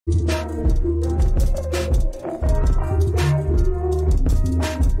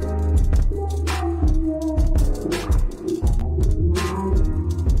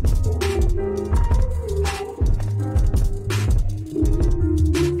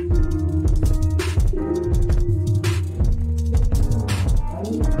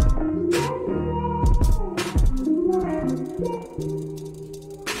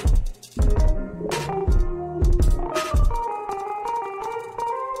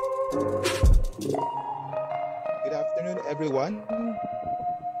Everyone.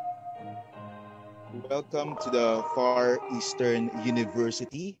 Welcome to the Far Eastern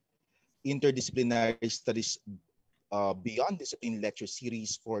University Interdisciplinary Studies Beyond Discipline lecture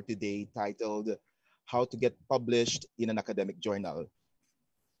series for today titled How to Get Published in an Academic Journal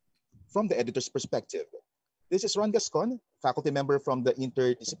from the Editor's Perspective. This is Ron Gascon, faculty member from the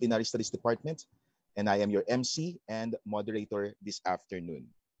Interdisciplinary Studies Department, and I am your MC and moderator this afternoon.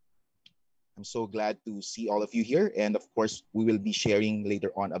 I'm so glad to see all of you here. And of course, we will be sharing later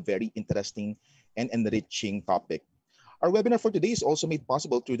on a very interesting and enriching topic. Our webinar for today is also made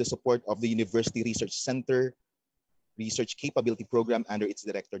possible through the support of the University Research Center Research Capability Program under its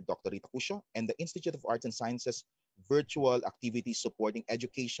director, Dr. Rita Cusio, and the Institute of Arts and Sciences Virtual Activities Supporting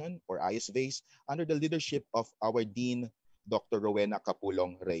Education, or ISVAs, under the leadership of our Dean, Dr. Rowena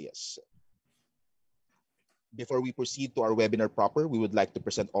Capulong Reyes. Before we proceed to our webinar proper, we would like to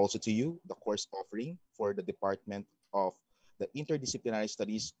present also to you the course offering for the Department of the Interdisciplinary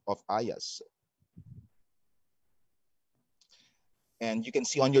Studies of IAS. And you can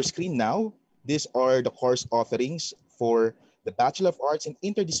see on your screen now, these are the course offerings for the Bachelor of Arts in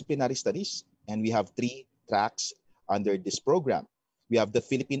Interdisciplinary Studies. And we have 3 tracks under this program. We have the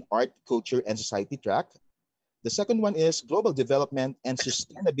Philippine Art, Culture, and Society track. The second one is Global Development and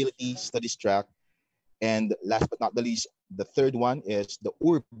Sustainability Studies track. And last but not the least, the third one is the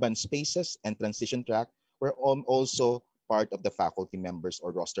Urban Spaces and Transition track, where I'm also part of the faculty members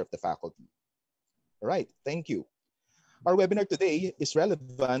or roster of the faculty. All right, thank you. Our webinar today is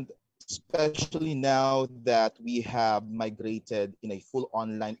relevant, especially now that we have migrated in a full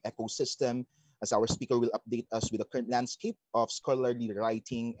online ecosystem, as our speaker will update us with the current landscape of scholarly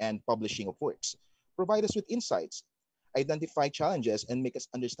writing and publishing of works, provide us with insights, identify challenges, and make us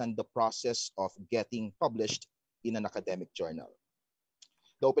understand the process of getting published in an academic journal.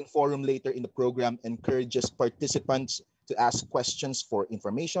 The open forum later in the program encourages participants to ask questions for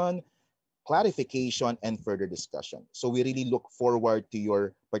information, clarification, and further discussion. So we really look forward to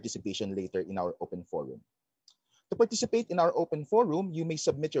your participation later in our open forum. To participate in our open forum, you may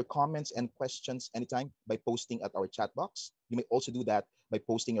submit your comments and questions anytime by posting at our chat box. You may also do that by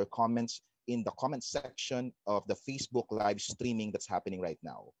posting your comments in the comment section of the Facebook live streaming that's happening right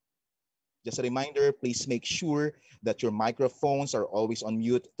now. Just a reminder, please make sure that your microphones are always on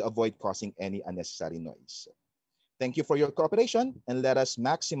mute to avoid causing any unnecessary noise. Thank you for your cooperation, and let us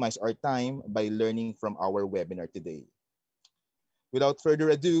maximize our time by learning from our webinar today. Without further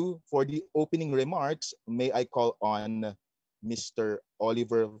ado, for the opening remarks, may I call on Mr.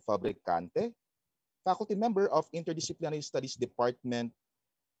 Oliver Fabricante, faculty member of Interdisciplinary Studies Department.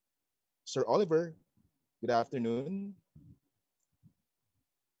 Sir Oliver, good afternoon.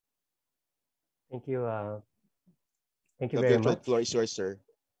 Thank you. Thank you very much. The floor is yours, sir.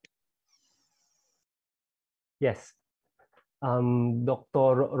 Yes.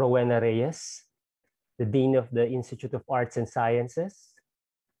 Dr. Rowena Reyes, the Dean of the Institute of Arts and Sciences.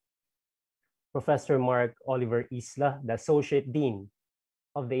 Professor Mark Oliver Isla, the Associate Dean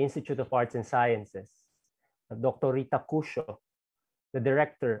of the Institute of Arts and Sciences. Dr. Rita Cusio, the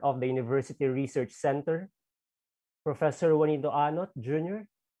Director of the University Research Center. Professor Juanito Anot, Jr.,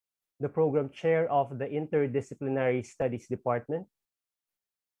 the Program Chair of the Interdisciplinary Studies Department.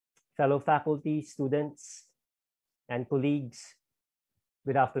 Fellow faculty, students, and colleagues,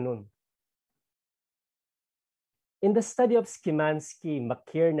 good afternoon. In the study of Szymanski,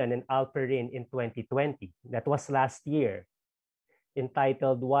 McKiernan, and Alperin in 2020, that was last year,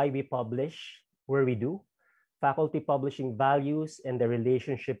 entitled Why We Publish, Where We Do, Faculty Publishing Values and the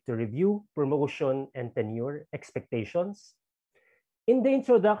Relationship to Review, Promotion, and Tenure Expectations. In the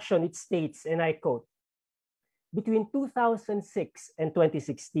introduction, it states, and I quote, between 2006 and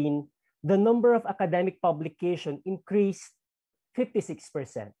 2016, the number of academic publications increased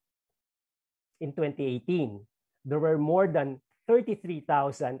 56%. In 2018, there were more than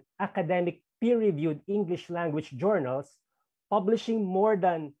 33,000 academic peer-reviewed English language journals publishing more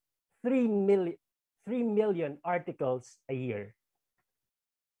than 3 million articles a year.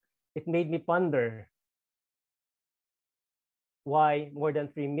 It made me ponder why more than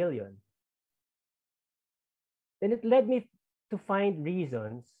 3 million. Then it led me to find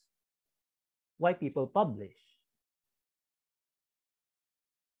reasons why people publish.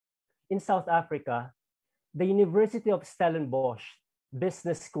 In South Africa, the University of Stellenbosch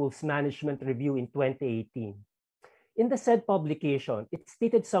Business School's Management Review in 2018. In the said publication, it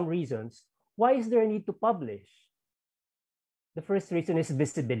stated some reasons why is there a need to publish. The first reason is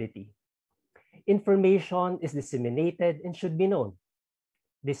visibility. Information is disseminated and should be known.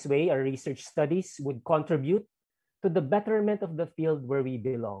 This way, our research studies would contribute to the betterment of the field where we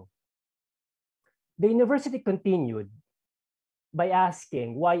belong. The university continued by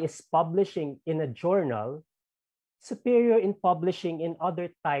asking, why is publishing in a journal superior in publishing in other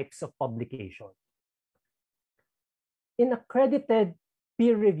types of publication? In accredited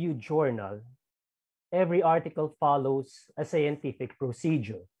peer-reviewed journal, every article follows a scientific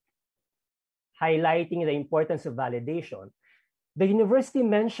procedure. Highlighting the importance of validation, the university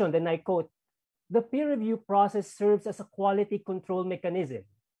mentioned, and I quote, "The peer review process serves as a quality control mechanism.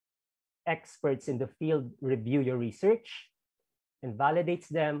 Experts in the field review your research and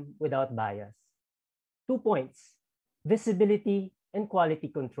validates them without bias." 2 points, visibility and quality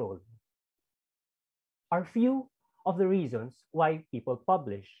control, are few of the reasons why people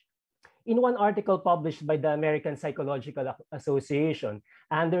publish. In one article published by the American Psychological Association,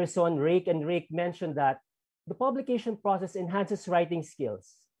 Anderson, Rake, and Rake mentioned that the publication process enhances writing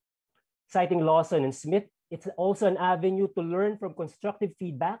skills. Citing Lawson and Smith, it's also an avenue to learn from constructive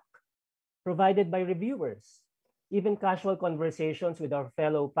feedback provided by reviewers. Even casual conversations with our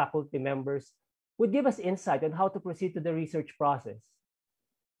fellow faculty members would give us insight on how to proceed to the research process.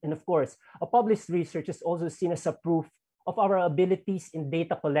 And of course, a published research is also seen as a proof of our abilities in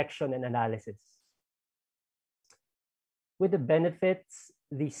data collection and analysis. With the benefits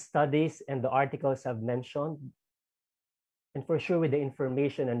these studies and the articles have mentioned, and for sure with the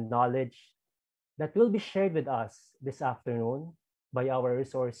information and knowledge that will be shared with us this afternoon by our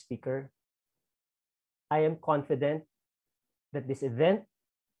resource speaker, I am confident that this event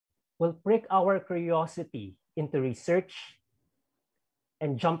will prick our curiosity into research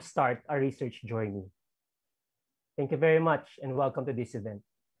and jumpstart our research journey. Thank you very much and welcome to this event.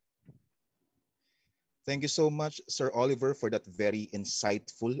 Thank you so much, Sir Oliver, for that very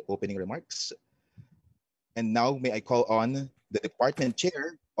insightful opening remarks. And now may I call on the Department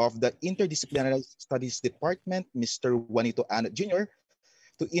Chair of the Interdisciplinary Studies Department, Mr. Juanito Anat Jr.,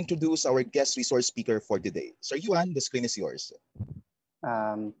 to introduce our guest resource speaker for today. Sir Juan, the screen is yours.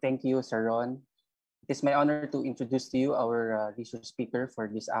 Thank you, Sir Ron. It is my honor to introduce to you our research speaker for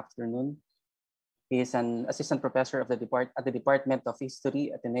this afternoon. He is an assistant professor of at the Department of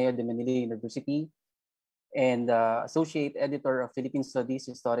History at Ateneo de Manila University and associate editor of Philippine Studies,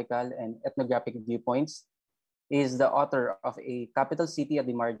 Historical and Ethnographic Viewpoints. He is the author of A Capital City at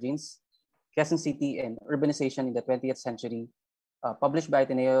the Margins, Quezon City and Urbanization in the 20th Century, published by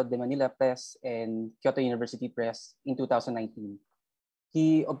Ateneo de Manila Press and Kyoto University Press in 2019.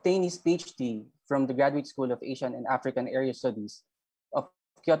 He obtained his PhD from the Graduate School of Asian and African Area Studies of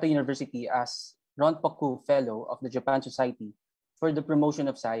Kyoto University as Ronpaku Fellow of the Japan Society for the Promotion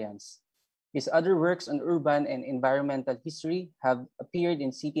of Science. His other works on urban and environmental history have appeared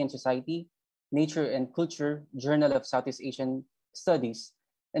in City and Society, Nature and Culture, Journal of Southeast Asian Studies,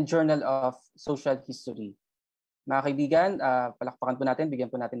 and Journal of Social History. Mga kaibigan, palakpakan po natin,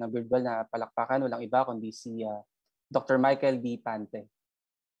 bigyan po natin ng virtual na palakpakan, walang iba kundi si Dr. Michael B. Pante.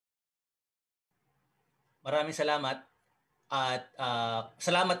 Maraming salamat at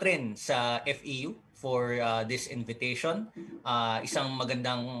salamat rin sa FEU for this invitation. Isang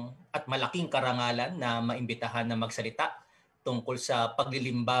magandang at malaking karangalan na maimbitahan na magsalita tungkol sa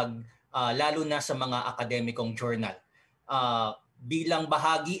paglilimbag lalo na sa mga akademikong journal. Bilang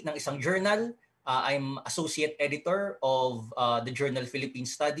bahagi ng isang journal, I'm associate editor of the journal Philippine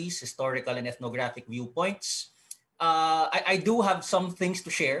Studies, Historical and Ethnographic Viewpoints. I do have some things to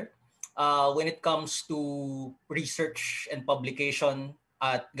share when it comes to research and publication.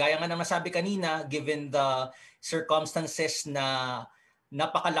 At gaya nga ng nasabi kanina, given the circumstances na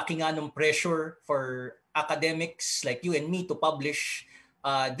napakalaki nga ng pressure for academics like you and me to publish,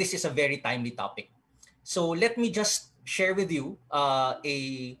 this is a very timely topic. So let me just share with you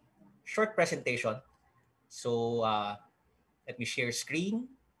a short presentation. So let me share screen.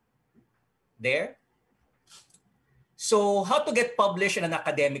 There. So how to get published in an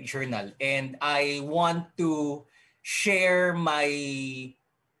academic journal. And I want to share my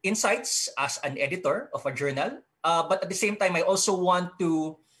insights as an editor of a journal. But at the same time, I also want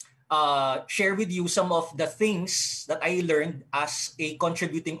to share with you some of the things that I learned as a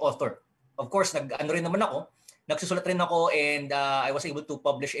contributing author. Of course, nagsusulat rin ako and I was able to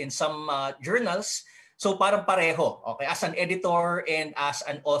publish in some journals. So parang pareho, okay? As an editor and as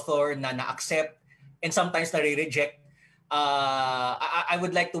an author na na-accept and sometimes na-reject, I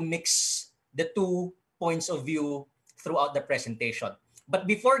would like to mix the two points of view throughout the presentation. But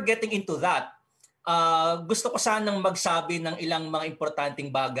before getting into that, gusto ko sanang magsabi ng ilang mga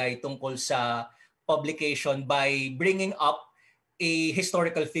importanteng bagay tungkol sa publication by bringing up a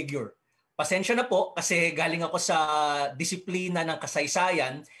historical figure. Pasensya na po kasi galing ako sa disiplina ng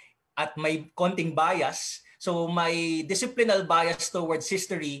kasaysayan at may konting bias. So my disciplinal bias towards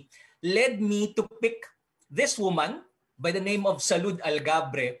history led me to pick this woman by the name of Salud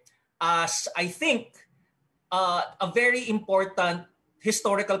Algabre as, I think, a very important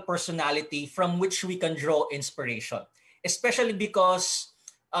historical personality from which we can draw inspiration. Especially because,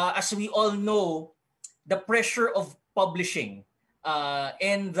 as we all know, the pressure of publishing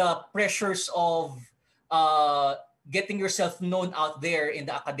and the pressures of getting yourself known out there in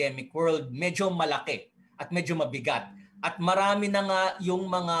the academic world, medyo malaki at medyo mabigat. At marami na nga yung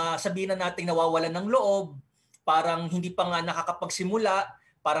mga sabihin na nating nawawalan ng loob, parang hindi pa nga nakakapagsimula,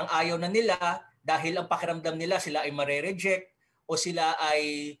 parang ayaw na nila dahil ang pakiramdam nila sila ay mare-reject o sila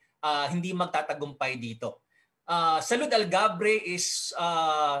ay hindi magtatagumpay dito. Salud Algabre is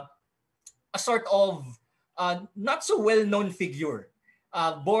a sort of not so well-known figure.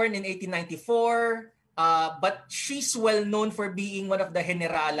 Born in 1894, but she's well-known for being one of the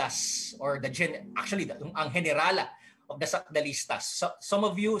generalas or ang generala of the Sakdalistas. So, some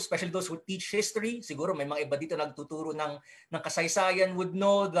of you, especially those who teach history, siguro may mga iba dito nagtuturo ng kasaysayan, would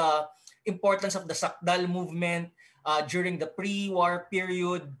know the importance of the Sakdal movement during the pre-war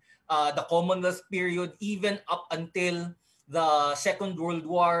period, the Commonwealth period, even up until the Second World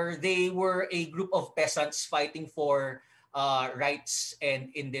War. They were a group of peasants fighting for rights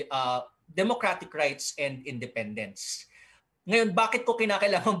and democratic rights and independence. Ngayon, bakit ko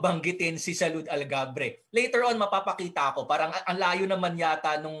kinakailangang banggitin si Salud Algabre? Later on, mapapakita ko. Parang ang layo naman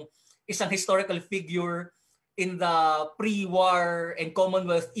yata nung isang historical figure in the pre-war and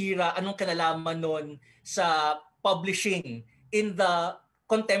Commonwealth era. Anong kinalaman nun sa publishing in the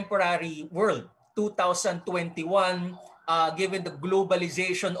contemporary world? 2021, given the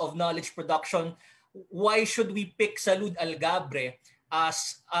globalization of knowledge production, why should we pick Salud Algabre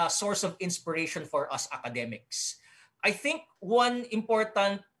as a source of inspiration for us academics? I think one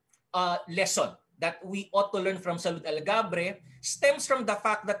important lesson that we ought to learn from Salud Algabre stems from the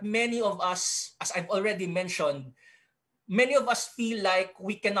fact that many of us, as I've already mentioned, many of us feel like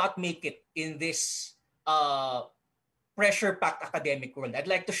we cannot make it in this pressure-packed academic world. I'd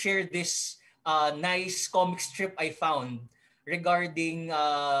like to share this nice comic strip I found regarding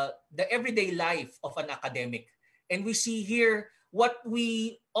the everyday life of an academic. And we see here what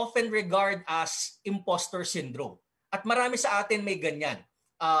we often regard as imposter syndrome. At marami sa atin may ganyan.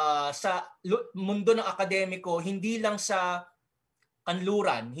 Sa mundo ng akademiko, hindi lang sa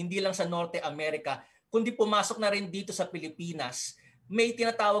kanluran, hindi lang sa Norte America, kundi pumasok na rin dito sa Pilipinas, may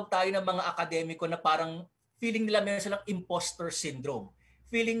tinatawag tayo ng mga akademiko na parang feeling nila meron silang imposter syndrome.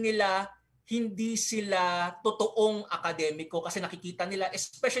 Feeling nila hindi sila totoong akademiko kasi nakikita nila,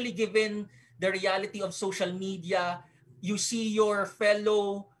 especially given the reality of social media, you see your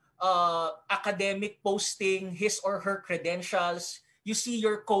fellow academic posting his or her credentials, you see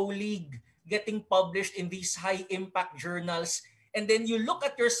your colleague getting published in these high impact journals, and then you look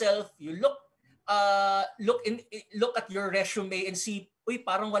at yourself, you look at your resume and see, uy,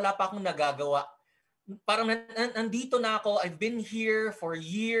 parang wala pa akong nagagawa. Parang nandito na ako, I've been here for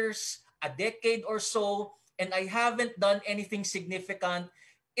years, a decade or so, and I haven't done anything significant.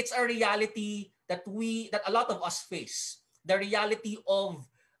 It's a reality that a lot of us face. The reality of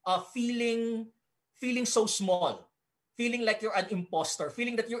feeling so small, feeling like you're an imposter,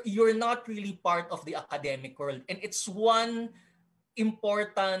 feeling that you're not really part of the academic world. And it's one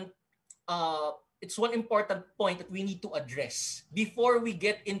important point that we need to address. Before we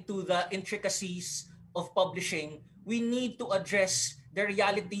get into the intricacies of publishing, we need to address the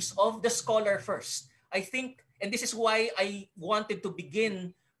realities of the scholar first. I think, and this is why I wanted to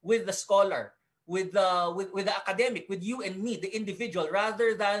begin with the scholar, with the academic, with you and me, the individual,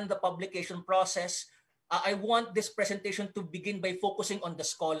 rather than the publication process. I want this presentation to begin by focusing on the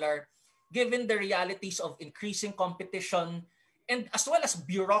scholar, given the realities of increasing competition and as well as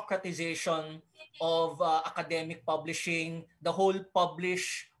bureaucratization of academic publishing, the whole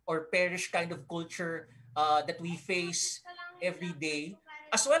publish or perish kind of culture that we face every day,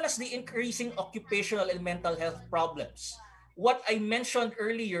 as well as the increasing occupational and mental health problems. What I mentioned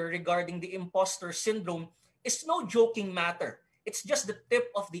earlier regarding the imposter syndrome is no joking matter. It's just the tip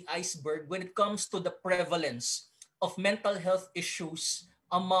of the iceberg when it comes to the prevalence of mental health issues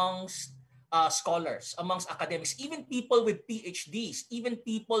amongst scholars, amongst academics, even people with PhDs, even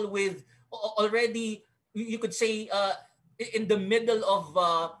people with already, you could say, in the middle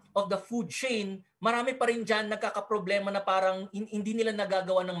of the food chain, marami pa rin dyan nagkakaproblema na parang hindi nila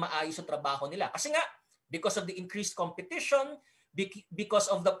nagagawa ng maayos sa trabaho nila. Kasi nga, because of the increased competition,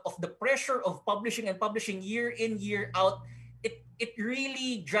 because of the pressure of publishing and publishing year in, year out, it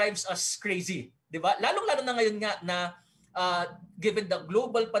really drives us crazy. Diba? Lalong-lalo na ngayon nga na given the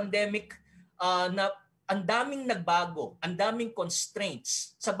global pandemic, na ang daming nagbago, ang daming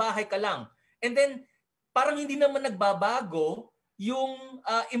constraints, sa bahay ka lang. And then, parang hindi naman nagbabago yung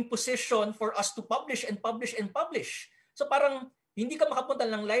imposition for us to publish and publish and publish. So parang hindi ka makapunta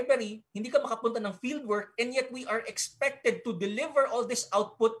ng library, hindi ka makapunta ng fieldwork, and yet we are expected to deliver all this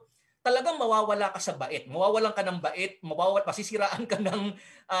output. Talagang mawawala ka sa bait. Mawawalan ka ng bait, masisiraan ka ng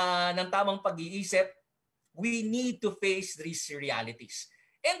tamang pag-iisip. We need to face these realities.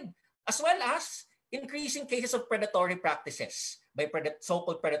 And as well as increasing cases of predatory practices by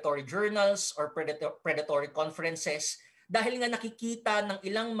so-called predatory journals or predatory conferences, dahil nga nakikita ng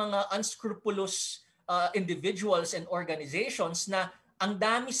ilang mga unscrupulous individuals and organizations na ang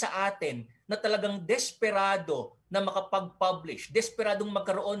dami sa atin na talagang desperado na makapag-publish, desperadong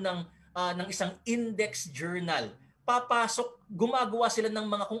magkaroon ng isang index journal. Papasok, gumagawa sila ng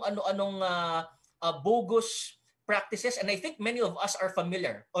mga kung ano-anong bogus practices, and I think many of us are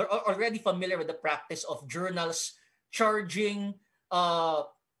familiar or already familiar with the practice of journals charging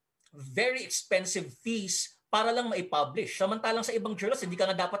very expensive fees para lang maipublish. Samantalang sa ibang journals, hindi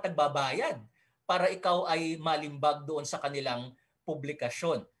ka nga dapat nagbabayad para ikaw ay malimbag doon sa kanilang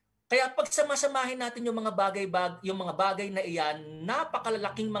publikasyon. Kaya pag samasamahin natin yung mga bagay na iyan,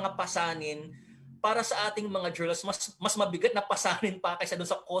 napakalalaking mga pasanin para sa ating mga journals, mas mabigat na pasanin pa kaysa doon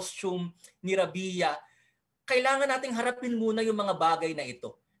sa costume ni Rabia. Kailangan nating harapin muna yung mga bagay na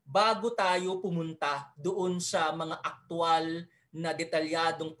ito bago tayo pumunta doon sa mga aktual na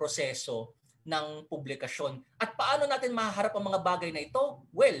detalyadong proseso ng publikasyon. At paano natin mahaharap ang mga bagay na ito?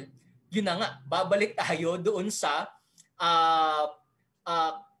 Well, yun na nga, babalik tayo doon sa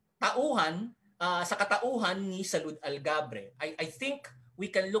katauhan ni Salud Algabre. I think we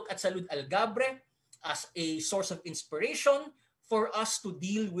can look at Salud Algabre as a source of inspiration for us to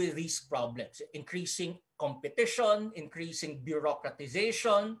deal with these problems. Increasing competition, increasing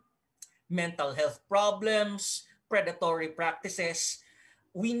bureaucratization, mental health problems, predatory practices.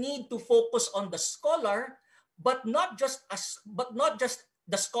 We need to focus on the scholar, but not just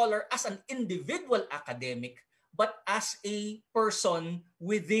the scholar as an individual academic, but as a person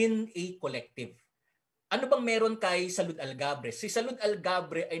within a collective. Ano bang meron kay Salud Algabre? Si Salud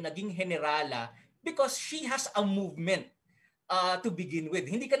Algabre ay naging generala because she has a movement to begin with.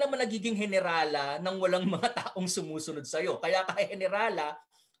 Hindi ka naman nagiging generala nang walang mga taong sumusunod sa'yo. Kaya ka generala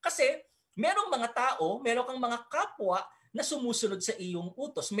kasi merong mga tao, meron kang mga kapwa na sumusunod sa iyong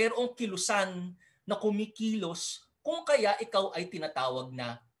utos. Merong kilusan na kumikilos kung kaya ikaw ay tinatawag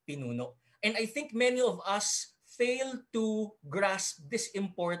na pinuno. And I think many of us fail to grasp this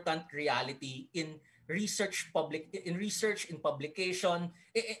important reality in research in publication,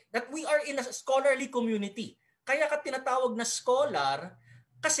 that we are in a scholarly community. Kaya ka tinatawag na scholar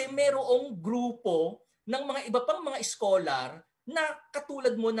kasi merong grupo ng mga iba pang mga scholar na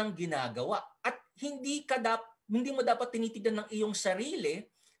katulad mo ng ginagawa. At hindi mo dapat tinitignan ng iyong sarili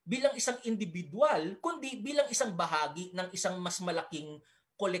bilang isang individual, kundi bilang isang bahagi ng isang mas malaking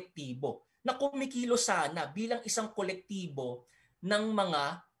kolektibo na kumikilos sana bilang isang kolektibo ng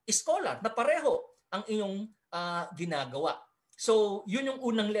mga scholar na pareho ang iyong ginagawa. So, yun yung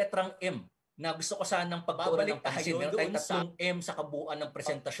unang letrang M na gusto ko sanang pagtuunan ng pansin. Meron tayong tatlong M sa kabuuan ng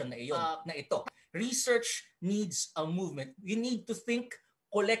presentasyon na ito. Research needs a movement. We need to think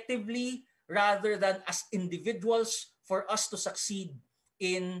collectively rather than as individuals for us to succeed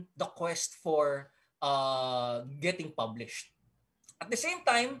in the quest for getting published. At the same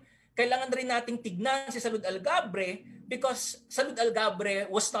time, kailangan rin nating tignan si Salud Algabre because Salud Algabre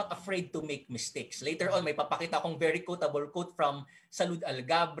was not afraid to make mistakes. Later on, may papakita akong very quotable quote from Salud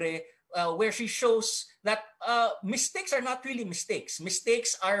Algabre where she shows that mistakes are not really mistakes.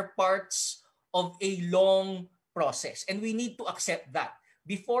 Mistakes are parts of a long process, and we need to accept that.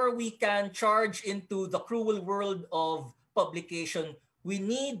 Before we can charge into the cruel world of publication, we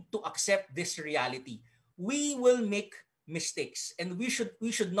need to accept this reality. We will make mistakes, and we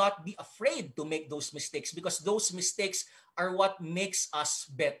should not be afraid to make those mistakes because those mistakes are what makes us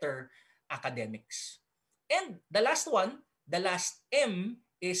better academics. And the last one, the last M,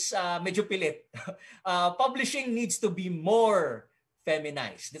 is medyo pilit. Publishing needs to be more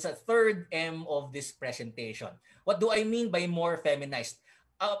feminized. That's a third M of this presentation. What do I mean by more feminized?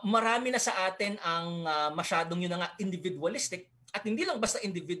 marami na sa atin ang masyadong yun na nga individualistic, at hindi lang basta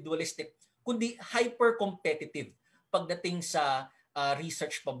individualistic, kundi hyper-competitive pagdating sa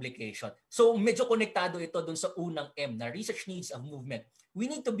research publication. So medyo konektado ito dun sa unang M na research needs a movement.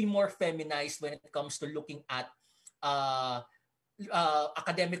 We need to be more feminized when it comes to looking at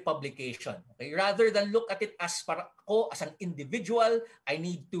academic publication. Okay? Rather than look at it as para ko as an individual, I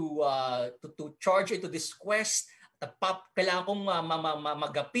need to charge into this quest. Kailangan kong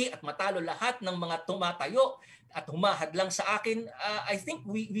magapi at matalo lahat ng mga tumatayo at humahad lang sa akin. I think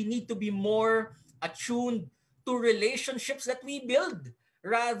we need to be more attuned to relationships that we build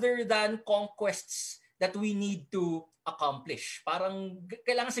rather than conquests that we need to accomplish. Parang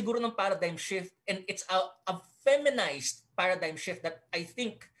kailangan siguro ng paradigm shift, and it's a feminized paradigm shift that I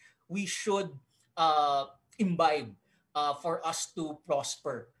think we should imbibe for us to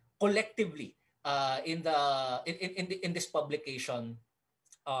prosper collectively in this publication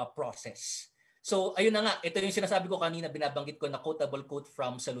process. So ayun na nga, ito yung sinasabi ko kanina, binabanggit ko na quotable quote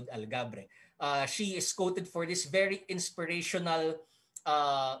from Salud Algabre. She is quoted for this very inspirational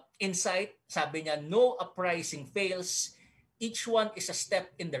insight. Sabi niya, no uprising fails. Each one is a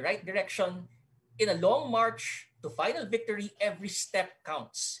step in the right direction. In a long march to final victory, every step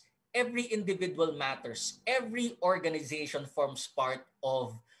counts. Every individual matters. Every organization forms part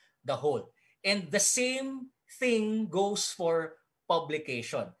of the whole. And the same thing goes for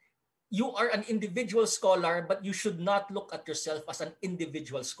publication. You are an individual scholar, but you should not look at yourself as an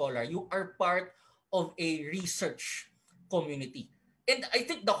individual scholar. You are part of a research community. And I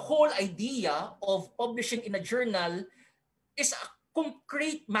think the whole idea of publishing in a journal is a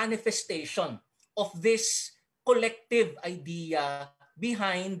concrete manifestation of this collective idea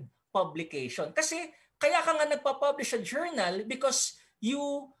behind publication. Kasi kaya ka nga nagpa-publish a journal because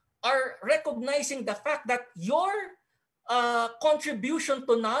you are recognizing the fact that your contribution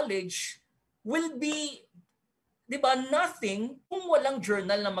to knowledge will be, di ba, nothing kung walang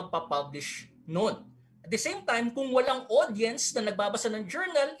journal na magpa-publish noon. At the same time, kung walang audience na nagbabasa ng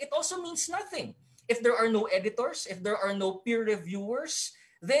journal, it also means nothing. If there are no editors, if there are no peer reviewers,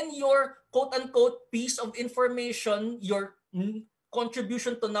 then your quote-unquote piece of information, your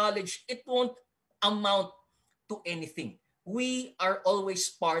contribution to knowledge, it won't amount to anything. We are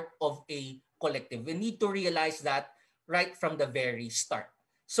always part of a collective. We need to realize that right from the very start.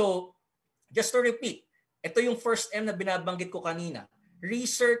 So, just to repeat, ito yung first M na binabanggit ko kanina.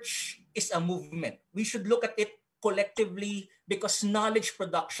 Research is a movement. We should look at it collectively because knowledge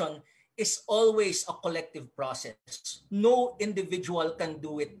production is always a collective process. No individual can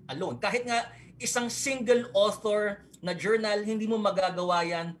do it alone. Kahit nga isang single author na journal, hindi mo magagawa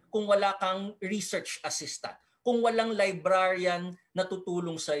yan kung wala kang research assistant, kung walang librarian na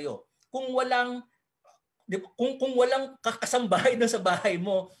tutulong sa'yo, kung walang kasambahay na sa bahay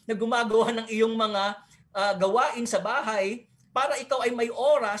mo na gumagawa ng iyong mga gawain sa bahay para ikaw ay may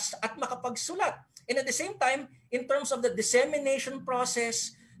oras at makapagsulat. And at the same time, in terms of the dissemination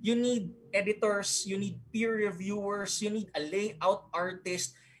process, you need editors, you need peer reviewers, you need a layout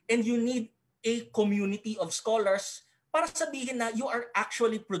artist, and you need a community of scholars para sabihin na you are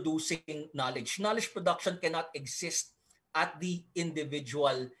actually producing knowledge. Knowledge production cannot exist at the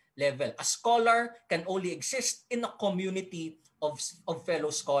individual level. A scholar can only exist in a community of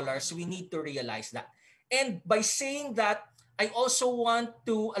fellow scholars. We need to realize that. And by saying that, I also want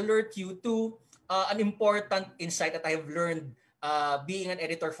to alert you to an important insight that I have learned being an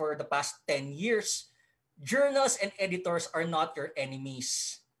editor for the past 10 years. Journals and editors are not your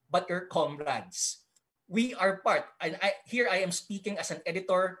enemies, but your comrades. We are part, and here I am speaking as an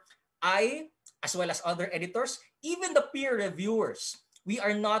editor, I, as well as other editors, even the peer reviewers, we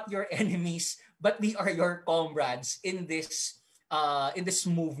are not your enemies, but we are your comrades in this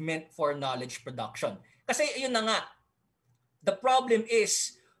movement for knowledge production. Kasi yun na nga, the problem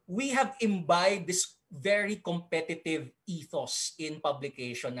is we have imbibed this very competitive ethos in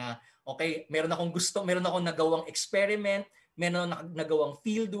publication na, okay, meron akong nagawang experiment, meron akong nagawang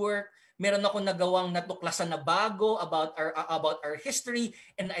fieldwork, meron akong nagawang natuklasan na bago about our history,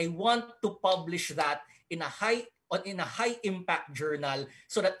 and I want to publish that in a high impact journal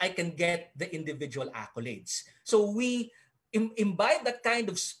so that I can get the individual accolades. So we imbibe that kind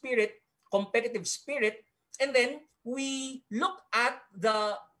of spirit, competitive spirit, and then we look at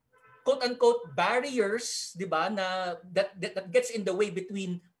the quote-unquote barriers, di ba, that gets in the way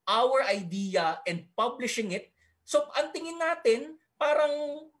between our idea and publishing it. So ang tingin natin,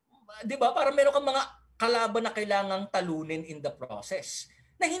 parang, di ba, parang meron kang mga kalaban na kailangang talunin in the process.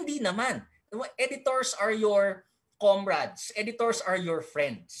 Na hindi naman. Editors are your comrades. Editors are your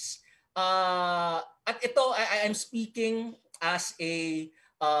friends. At ito, I'm speaking as a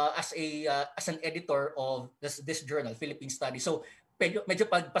as an editor of this journal, Philippine Studies. So medyo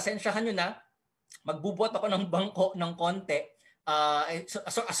pagpasensyahan nyo na, magbubuhat ako ng bangko ng konti, a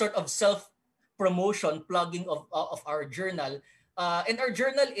sort of self-promotion, plugging of our journal. And our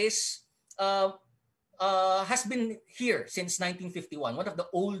journal has been here since 1951, one of the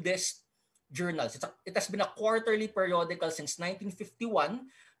oldest journals. It has been a quarterly periodical since 1951,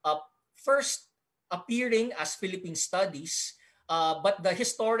 first appearing as Philippine Studies, but the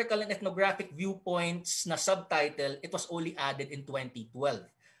historical and ethnographic viewpoints na subtitle, it was only added in 2012.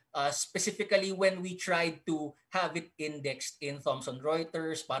 Specifically when we tried to have it indexed in Thomson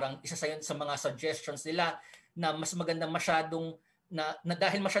Reuters, parang isa sa yun sa mga suggestions nila na mas maganda masyadong na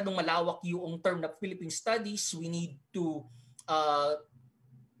dahil masyadong malawak yung term na Philippine Studies, we need to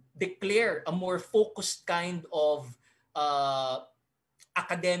declare a more focused kind of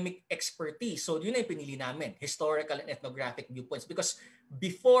academic expertise. So yun na yung pinili namin, historical and ethnographic viewpoints, because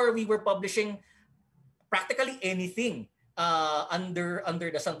before we were publishing practically anything under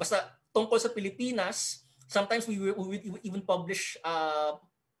the sun. Basta tungkol sa Pilipinas, sometimes we would even publish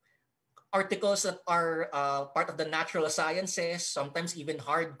articles that are part of the natural sciences, sometimes even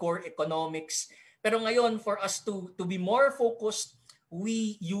hardcore economics. Pero ngayon, for us to be more focused,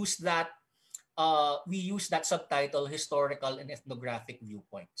 we use that subtitle, historical and ethnographic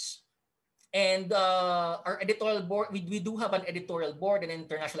viewpoints. And our editorial board, we do have an editorial board and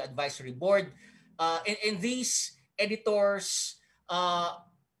international advisory board. And these editors,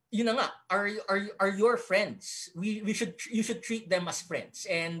 yun na nga, are your friends. You should treat them as friends.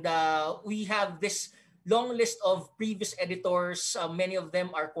 And we have this long list of previous editors. Many of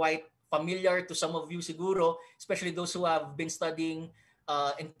them are quite familiar to some of you siguro, especially those who have been studying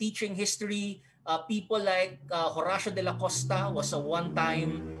and teaching history. People like Horacio de la Costa was a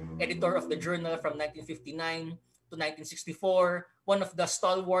one-time editor of the journal from 1959 to 1964, one of the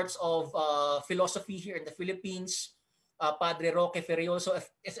stalwarts of philosophy here in the Philippines, Padre Roque Ferrioso.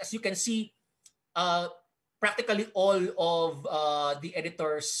 As you can see, practically all of the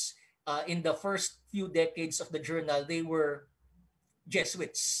editors in the first few decades of the journal, they were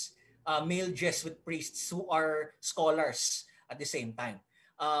Jesuits, male Jesuit priests who are scholars at the same time.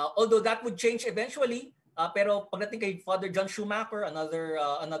 Although that would change eventually, pero pagdating kay Father John Schumacher, another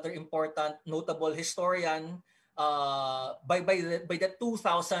important notable historian, by the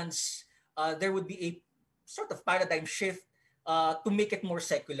 2000s, there would be a sort of paradigm shift to make it more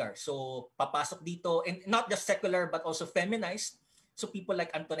secular. So papasok dito, and not just secular but also feminized. So people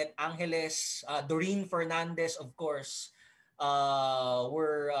like Antoinette Angeles, Doreen Fernandez, of course,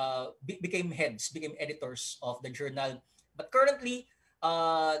 became editors of the journal. But currently,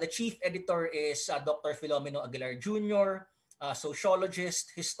 the chief editor is Dr. Filomeno Aguilar Jr.,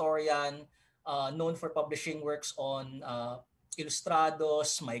 sociologist, historian, known for publishing works on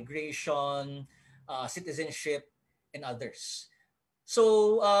ilustrados, migration, citizenship, and others.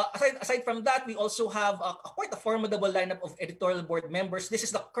 So aside from that, we also have quite a formidable lineup of editorial board members. This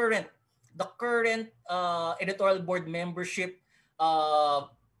is the current editorial board membership,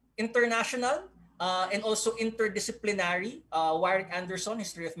 international, and also interdisciplinary. Warwick Anderson,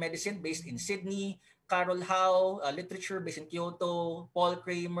 History of Medicine, based in Sydney. Carol Howe, Literature, based in Kyoto. Paul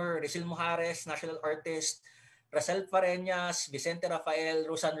Kramer, Rizal Mujares, National Artist. Racel Fareñas, Vicente Rafael,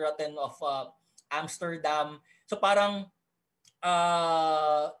 Rosan Rotten of Amsterdam. So parang,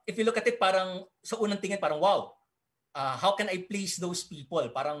 if you look at it, parang sa unang tingin, parang wow. How can I please those people?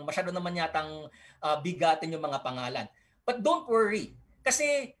 Parang masyado naman yatang bigatin yung mga pangalan. But don't worry.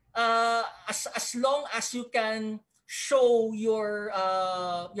 Kasi as long as you can show your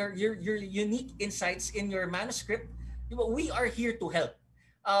unique insights in your manuscript, we are here to help.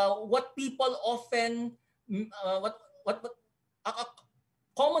 What people often a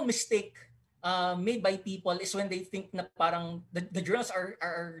common mistake made by people is when they think na parang the journals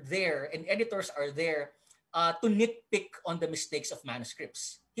are there and editors are there to nitpick on the mistakes of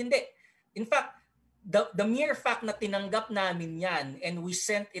manuscripts. Hindi. In fact, the mere fact na tinanggap namin yan and we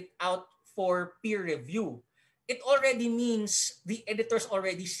sent it out for peer review, it already means the editors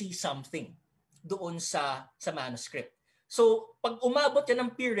already see something doon sa manuscript. So, pag umabot yan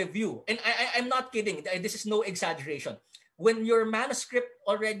ng peer review, and I'm not kidding, this is no exaggeration, when your manuscript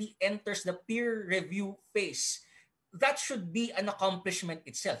already enters the peer review phase, that should be an accomplishment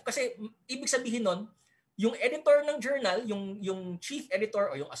itself. Kasi ibig sabihin nun, yung editor ng journal, yung chief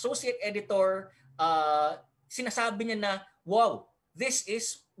editor o yung associate editor, sinasabi niya na, wow, this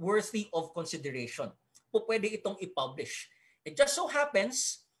is worthy of consideration. Pwede itong i-publish. It just so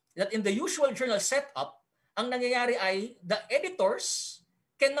happens that in the usual journal setup, ang nangyayari ay the editors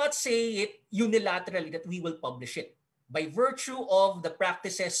cannot say it unilaterally that we will publish it. By virtue of the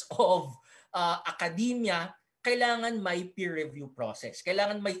practices of academia, kailangan may peer review process.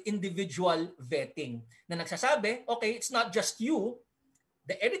 Kailangan may individual vetting na nagsasabi, okay, it's not just you,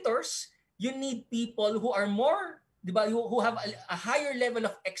 the editors, you need people who are more, di ba, who have a higher level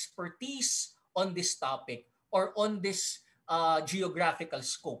of expertise on this topic or on this geographical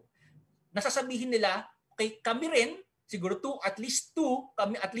scope. Nasasabihin nila, okay, kami rin, siguro at least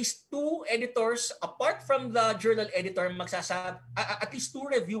two editors, apart from the journal editor, at least two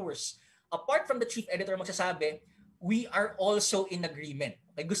reviewers, apart from the chief editor magsasabi, we are also in agreement.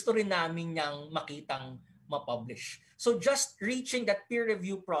 Okay, gusto rin namin niyang makitang ma-publish. So just reaching that peer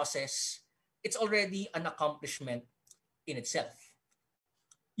review process, it's already an accomplishment in itself.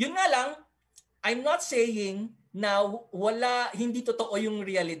 Yun nga lang, I'm not saying na hindi totoo yung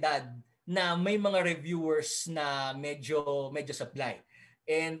realidad na may mga reviewers na medyo supply.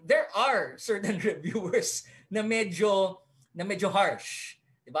 And there are certain reviewers na medyo harsh,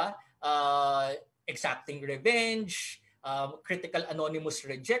 'di ba? Exacting revenge, critical anonymous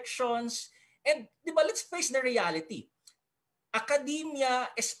rejections, and 'di ba, let's face the reality. Academia,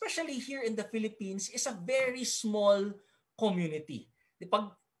 especially here in the Philippines, is a very small community.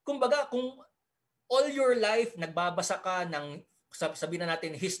 Kumbaga, kung all your life nagbabasa ka ng, sabihin na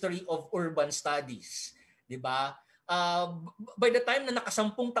natin, history of urban studies, 'di ba? By the time na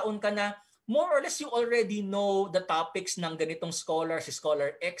nakasampung taon ka na, more or less you already know the topics ng ganitong scholar. Si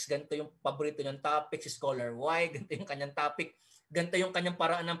Scholar X, ganito yung paborito niyang topic. Si Scholar Y, ganito yung kanyang topic. Ganito yung kanyang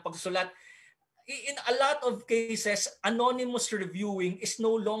paraan ng pagsulat. In a lot of cases, anonymous reviewing is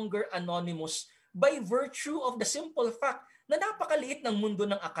no longer anonymous by virtue of the simple fact na napakaliit ng mundo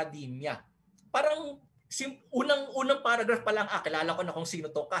ng akademya. Parang unang paragraph pa lang, kilala ko na kung sino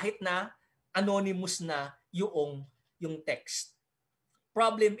to, kahit na anonymous na yung text.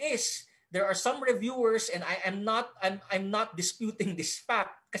 Problem is, there are some reviewers, and I'm not disputing this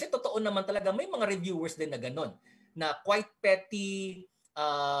fact, kasi totoo naman talaga may mga reviewers din na ganun, na quite petty,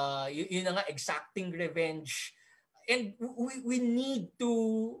 yun na nga, exacting revenge. And we need to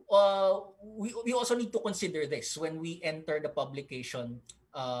we also need to consider this when we enter the publication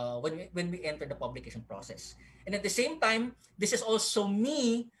when we enter the publication process. And at the same time, this is also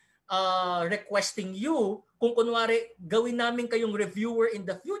me requesting you, kung kunwari gawin namin kayong reviewer in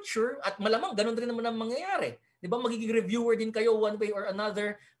the future, at malamang ganun rin naman ang mangyayari. Di ba, magiging reviewer din kayo one way or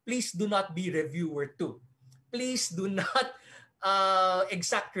another, please do not be reviewer too. Please do not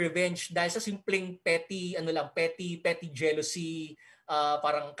exact revenge dahil sa simpleng petty jealousy,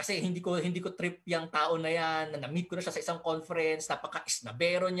 parang kasi hindi ko trip yung tao na yan, na na-meet ko na siya sa isang conference,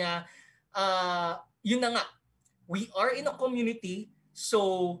 napaka-isnabero niya. Yun na nga, we are in a community,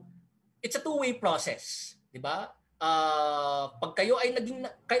 so it's a two-way process, 'di ba? Pag kayo ay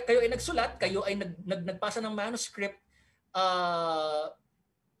nagsulat, kayo ay nagpasa ng manuscript,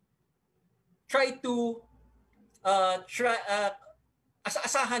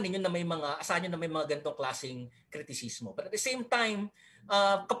 asahan niyo na may mga ganitong klaseng kritisismo. But at the same time,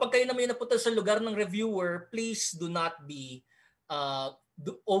 kapag kayo naman napunta sa lugar ng reviewer, please do not be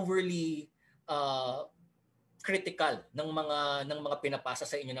overly critical ng mga pinapasa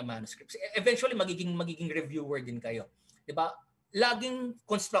sa inyo na manuscripts. Eventually magiging reviewer din kayo. 'Di ba? Laging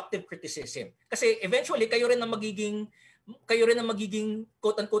constructive criticism. Kasi eventually kayo rin ang magiging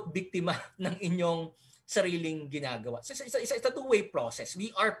quote-unquote biktima ng inyong sariling ginagawa. So, it's a two-way process.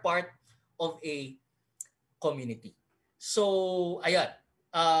 We are part of a community. So, ayan.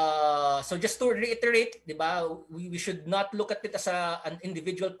 So just to reiterate, 'di ba? We should not look at it as an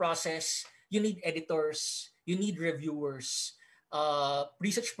individual process. You need editors. You need reviewers.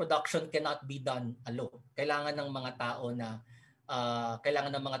 Research production cannot be done alone. Kailangan ng mga tao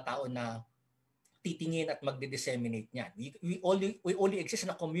na titingin at magde-disseminate niyan. We only exist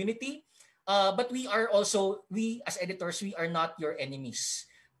in a community, but we as editors, we are not your enemies.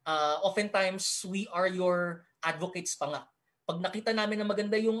 Oftentimes we are your advocates pa nga. Pag nakita namin na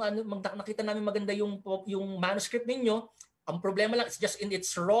maganda yung manuscript ninyo, ang problema lang, it's just in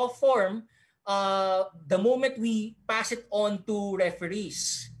its raw form. The moment we pass it on to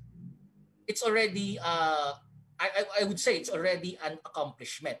referees, it's already I would say it's already an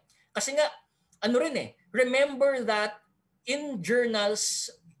accomplishment. Kasi nga remember that in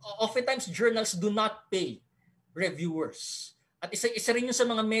journals, oftentimes journals do not pay reviewers. At isa rin yun sa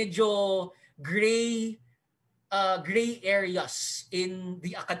mga medyo gray areas in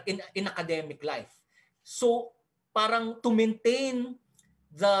academic life. So parang to maintain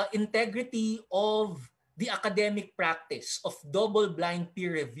the integrity of the academic practice of double-blind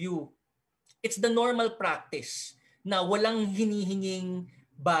peer review, it's the normal practice na walang hinihinging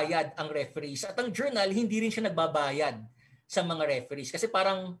bayad ang referees. At ang journal, hindi rin siya nagbabayad sa mga referees. Kasi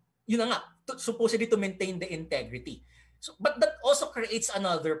parang, yun na nga, supposedly to maintain the integrity. So, but that also creates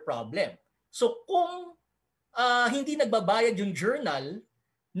another problem. So kung hindi nagbabayad yung journal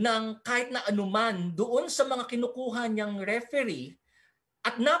ng kahit na anuman doon sa mga kinukuha niyang referee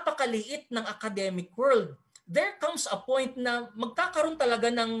at napakaliit ng academic world, there comes a point na magkakaroon talaga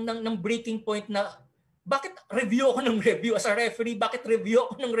ng breaking point na bakit review ako ng review as a referee, bakit review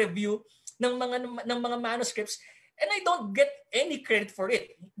ako ng review ng mga manuscripts, and I don't get any credit for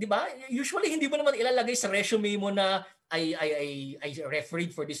it. Di ba? Usually hindi mo naman ilalagay sa resume mo na I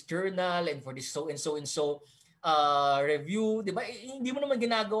refereed for this journal and for this so and so and so review, di ba? Hindi mo naman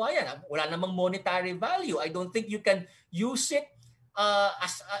ginagawa yan. Wala namang monetary value. I don't think you can use it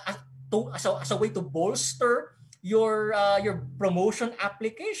as a way to bolster your promotion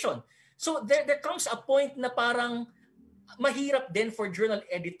application. So there comes a point na parang mahirap din for journal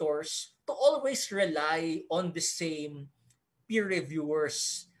editors to always rely on the same peer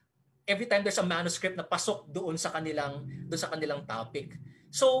reviewers every time there's a manuscript na pasok doon sa kanilang topic.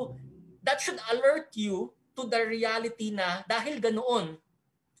 So that should alert you to the reality na dahil ganoon,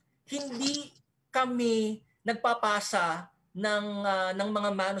 hindi kami nagpapasa ng mga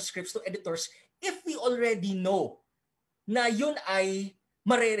manuscripts to editors if we already know na yun ay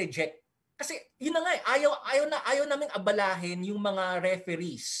mare-reject. Kasi yun na nga, ayaw naming abalahin yung mga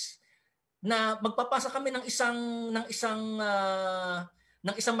referees na magpapasa kami ng isang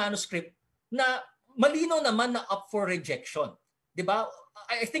manuscript na malinaw naman na up for rejection. 'Di ba?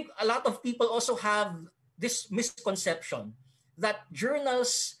 I think a lot of people also have this misconception that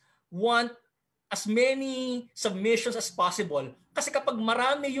journals want as many submissions as possible kasi kapag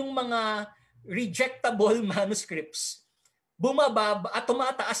marami yung mga rejectable manuscripts, bumababa at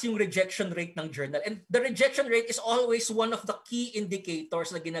tumataas yung rejection rate ng journal. And the rejection rate is always one of the key indicators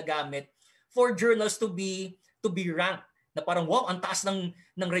na ginagamit for journals to be ranked. Na parang wow, ang taas ng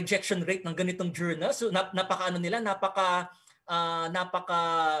rejection rate ng ganitong journal. So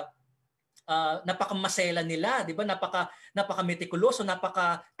napaka-masela nila, 'di ba? Napaka meticuloso,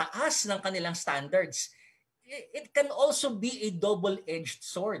 napaka-taas ng kanilang standards. It can also be a double-edged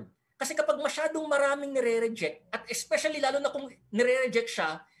sword. Kasi kapag masyadong maraming nire-reject, at especially lalo na kung nire-reject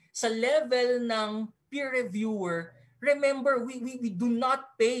siya sa level ng peer reviewer, remember, we do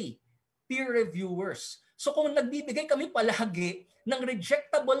not pay peer reviewers. So kung nagbibigay kami palagi ng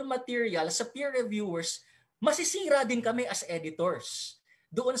rejectable material sa peer reviewers, masisira din kami as editors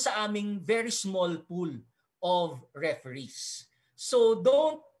doon sa aming very small pool of referees. So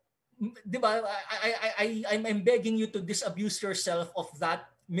don't, di ba, I'm begging you to disabuse yourself of that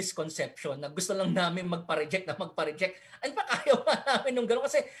misconception na gusto lang namin magpa-reject. Ano pa kaya namin nung gano'n?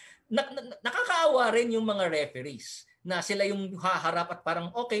 Kasi nakakaawa rin yung mga referees na sila yung haharap at parang,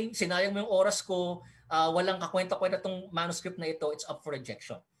 okay, sinayang mo yung oras ko, walang kakwenta-kwenta tong manuscript na ito, it's up for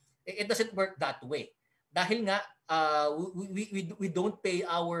rejection. It doesn't work that way. Dahil nga, we don't pay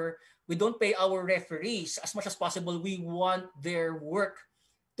our referees as much as possible. We want their work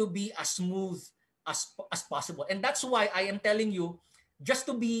to be as smooth as possible. And that's why I am telling you, just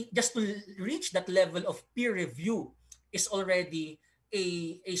to reach that level of peer review is already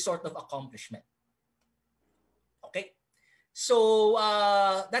a sort of accomplishment. Okay, so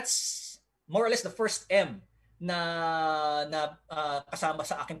that's more or less the first M na kasama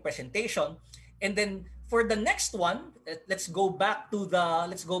sa aking presentation. And then for the next one, let's go back to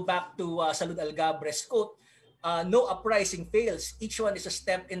Salud Algabre's quote. No uprising fails. Each one is a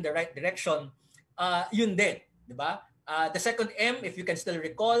step in the right direction. Yun din, di ba? The second M, if you can still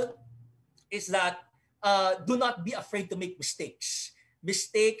recall, is that do not be afraid to make mistakes.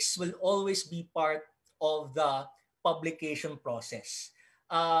 Mistakes will always be part of the publication process.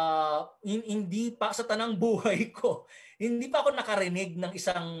 Hindi pa sa tanang buhay ko, hindi pa ako nakarinig ng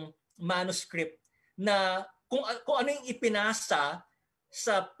isang manuscript na kung ano yung ipinasa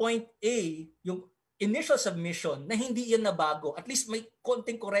sa point A, yung initial submission, na hindi yan nabago. At least may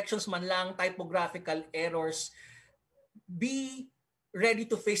konting corrections man lang, typographical errors. Be ready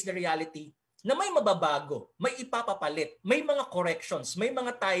to face the reality na may mababago, may ipapapalit, may mga corrections, may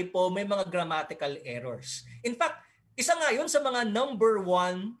mga typo, may mga grammatical errors. In fact, isa nga yun sa mga number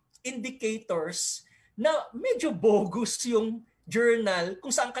one indicators na medyo bogus yung journal kung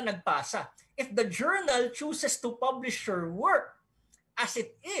saan ka nagpasa. If the journal chooses to publish your work as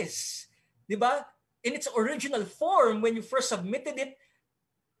it is, di ba, in its original form when you first submitted it,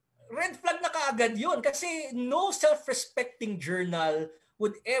 red flag na kaagad yun kasi no self-respecting journal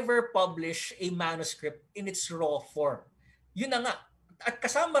would ever publish a manuscript in its raw form. Yun na nga. At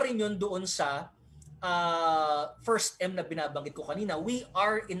kasama rin yun doon sa first M na binabanggit ko kanina, we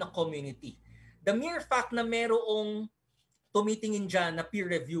are in a community. The mere fact na merong tumitingin dyan na peer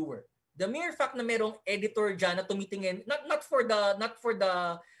reviewer, the mere fact na merong editor dyan na tumitingin, not for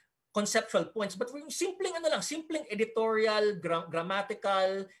the conceptual points, but simpleng editorial,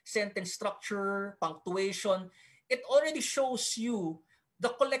 grammatical, sentence structure, punctuation, it already shows you the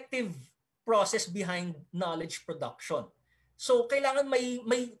collective process behind knowledge production. So kailangan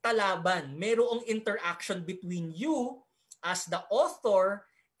may talaban, mayroong interaction between you as the author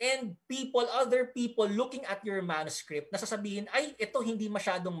and other people looking at your manuscript na sasabihin, ay, ito hindi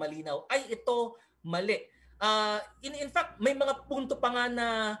masyadong malinaw, ay, ito mali. In fact, may mga punto pa nga na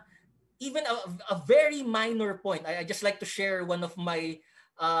even a very minor point. I just like to share one of my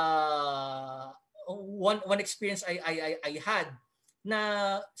one experience I had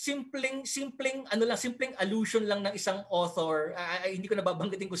na simpleng allusion lang ng isang author. Hindi ko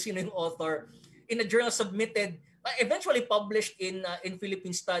nababanggitin kung sino yung author. In a journal submitted, eventually published in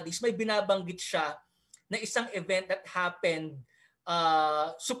Philippine Studies, may binabanggit siya na isang event that happened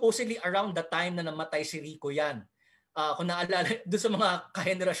supposedly around the time na namatay si Rico Yan. Kung naalala, doon sa mga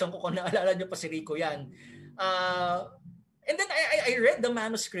kahenerasyon ko, kung naalala nyo pa si Rico Yan. And then I read the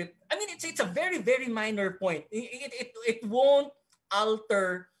manuscript. I mean, it's a very, very minor point. It won't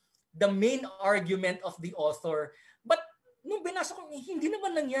alter the main argument of the author. But nung binasa ko, hindi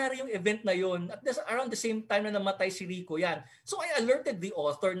naman nangyari yung event na yun. At around the same time na namatay si Rico Yan. So I alerted the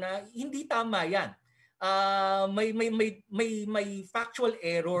author na hindi tama yan. May factual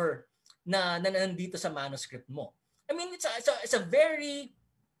error na nandito sa manuscript mo. I mean, it's a very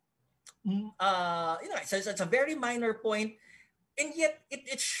it's a very minor point, and yet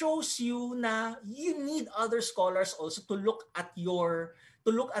it shows you na you need other scholars also to look at your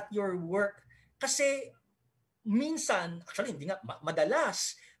work, kasi minsan, actually hindi nga,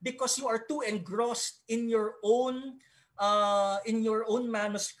 madalas, because you are too engrossed in your own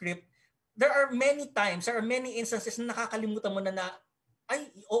manuscript, there are many instances na nakakalimutan mo na ay,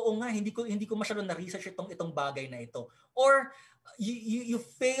 oo nga, hindi ko masyadong na-research itong bagay na ito. Or you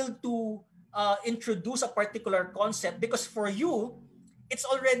fail to introduce a particular concept because for you, it's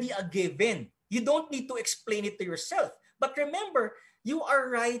already a given. You don't need to explain it to yourself. But remember, you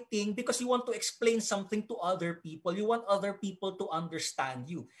are writing because you want to explain something to other people. You want other people to understand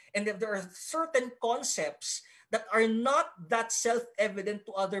you. And if there are certain concepts that are not that self-evident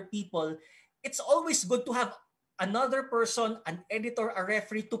to other people, it's always good to have another person, an editor, a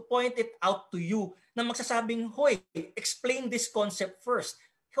referee, to point it out to you na magsasabing, hoy, explain this concept first.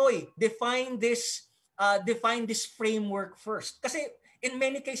 Hoy, define this framework first. Kasi in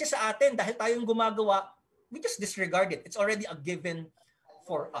many cases sa atin, dahil tayong gumagawa, we just disregard it. It's already a given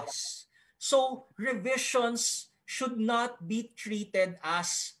for us. So revisions should not be treated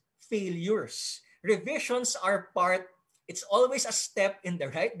as failures. Revisions are it's always a step in the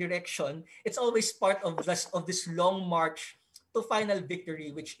right direction. It's always part of this long march to final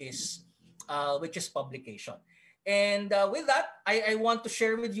victory, which is publication. And with that, I want to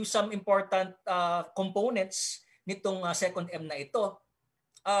share with you some important components nitong second M na ito.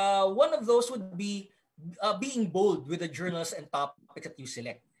 One of those would be being bold with the journals and topics that you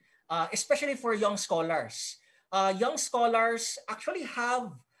select, especially for young scholars. Young scholars actually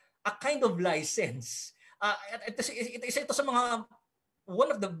have a kind of license. Ito sa mga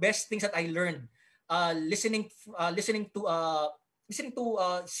one of the best things that I learned listening to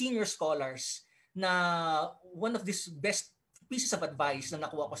senior scholars, na one of these best pieces of advice na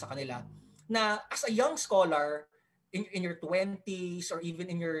nakuha ko sa kanila, na as a young scholar in your 20s or even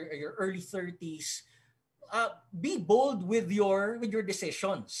in your early 30s, be bold with your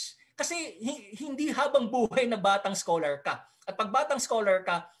decisions. Kasi hindi habang buhay na batang scholar ka. At pag batang scholar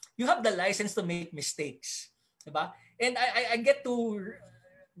ka, you have the license to make mistakes, diba? And I get to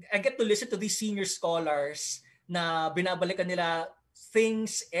listen to these senior scholars na binabalikan nila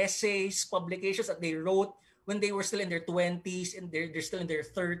things, essays, publications that they wrote when they were still in their 20s and they're still in their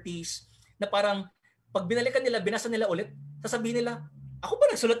 30s, na parang pag binasa nila ulit, sasabihin nila, ako ba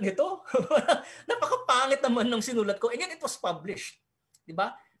nagsulat nito? Napakapangit naman ng sinulat ko, and yet it was published,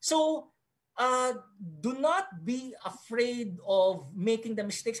 diba? So do not be afraid of making the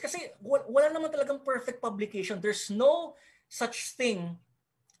mistakes, kasi wala naman talagang perfect publication. There's no such thing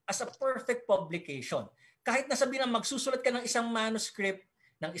as a perfect publication. Kahit na sabihin na magsusulat ka ng isang manuscript,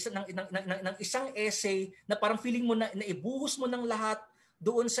 ng isang essay na parang feeling mo na ibuhos mo ng lahat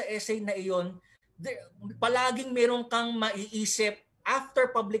doon sa essay na iyon, palaging meron kang maiisip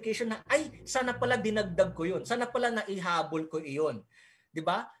after publication na, ay, sana pala dinagdag ko yun, sana pala naihabol ko iyon, di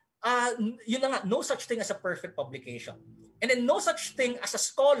ba? Yun na nga, no such thing as a perfect publication. And then no such thing as a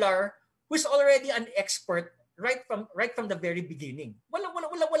scholar who's already an expert right from the very beginning.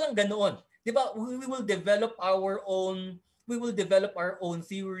 Walang ganoon. 'Di ba? We will develop our own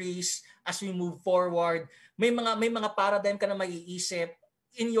theories as we move forward. May mga paradigm ka na maiisip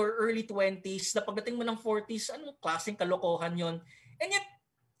in your early 20s na pagdating mo ng 40s, anong klaseng kalokohan 'yon? And yet,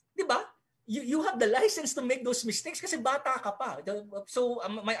 'di ba? You have the license to make those mistakes kasi bata ka pa. So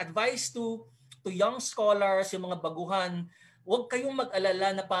my advice to young scholars, yung mga baguhan, huwag kayong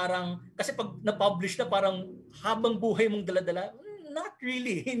mag-alala na parang, kasi pag na-publish na parang habang buhay mong daladala, not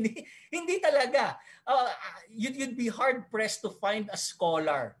really. Hindi talaga. You'd be hard-pressed to find a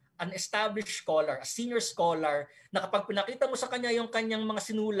scholar, an established scholar, a senior scholar, na kapag pinakita mo sa kanya yung kanyang mga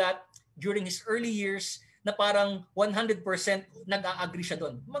sinulat during his early years, na parang 100% nag-a-agree siya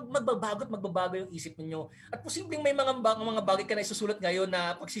doon. Magbabago yung isip niyo. At posibleng may mga bagay ka na isusulat ngayon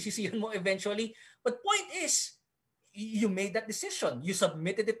na pagsisisihan mo eventually. But point is, you made that decision. You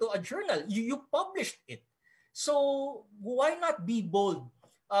submitted it to a journal. You published it. So why not be bold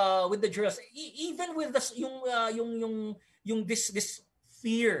with the journals? Even with this, this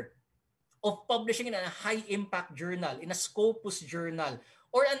fear of publishing in a high impact journal, in a Scopus journal,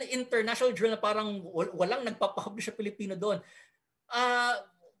 or an international journal, parang walang nagpa-publish sa Pilipino doon.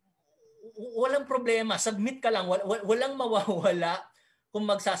 Walang problema. Submit ka lang. Walang mawawala kung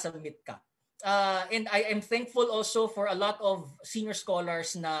magsasubmit ka. And I am thankful also for a lot of senior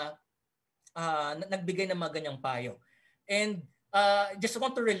scholars na nagbigay ng mga ganyang payo. And just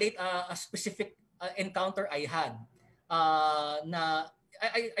want to relate a specific encounter I had.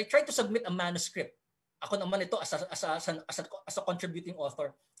 I tried to submit a manuscript. Ako naman ito as a contributing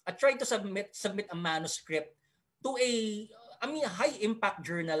author. I tried to submit a manuscript to a high impact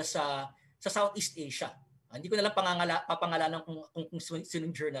journal sa Southeast Asia. Hindi ko na lang papangalanan kung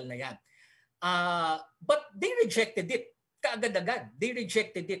sinong journal na yan. But they rejected it. Kaagad-agad. They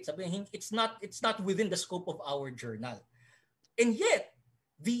rejected it. Sabi, it's not within the scope of our journal. And yet,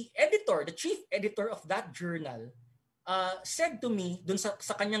 the chief editor of that journal said to me dun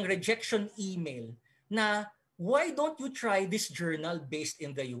sa kanyang rejection email na why don't you try this journal based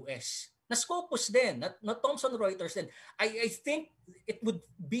in the US? Na Scopus din, na Thomson Reuters din. I think it would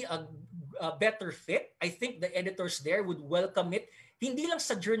be a better fit. I think the editors there would welcome it. Hindi lang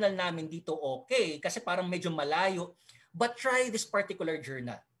sa journal namin dito okay, kasi parang medyo malayo, but try this particular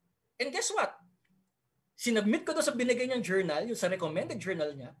journal. And guess what? Sinubmit ko doon sa binigay niyang journal, yung sa recommended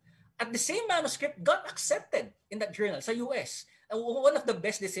journal niya, at the same manuscript got accepted in that journal sa US. One of the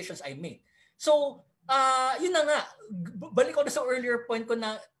best decisions I made. So, yun na nga, balik ko na sa earlier point ko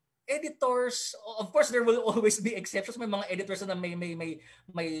na editors, of course there will always be exceptions. May mga editors na may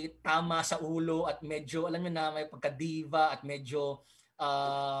tama sa ulo at medyo, alam niyo na, may pagka-diva at medyo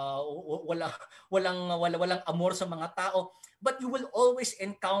walang amor sa mga tao. But you will always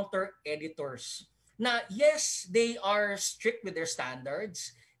encounter editors na yes, they are strict with their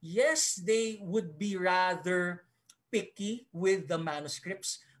standards. Yes, they would be rather picky with the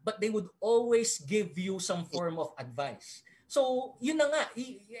manuscripts, but they would always give you some form of advice. So, yun na nga,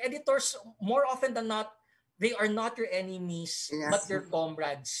 editors, more often than not, they are not your enemies, but your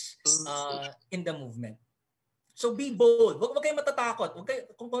comrades in the movement. So, be bold. Huwag kayong matatakot.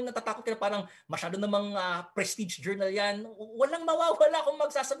 Kung natatakot kayo parang masyado namang prestige journal yan, walang mawawala kung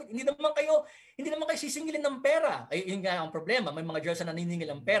magsasabit. Hindi naman kayo sisingilin ng pera. Ay, yun nga ang problema. May mga journals na naniningil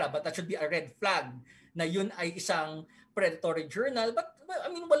ng pera, but that should be a red flag na yun ay isang predatory journal. But I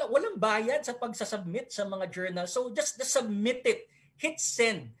mean, walang bayad sa pagsasubmit sa mga journal. So just submit it. Hit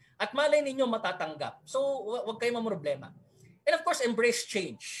send. At malay ninyo matatanggap. So wag kayong mamroblema. And of course, embrace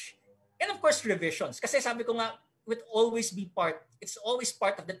change. And of course, revisions. Kasi sabi ko nga, it's always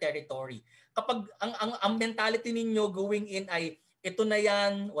part of the territory. Kapag ang mentality ninyo going in ay, ito na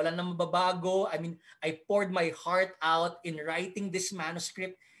yan, wala na mababago. I mean, I poured my heart out in writing this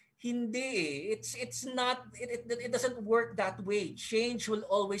manuscript. Hindi. It's not, it doesn't work that way. Change will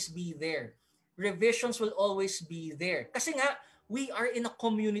always be there. Revisions will always be there. Kasi nga, we are in a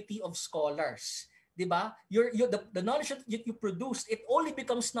community of scholars. Diba? The knowledge that you produce, it only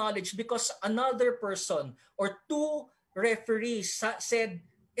becomes knowledge because another person or two referees said,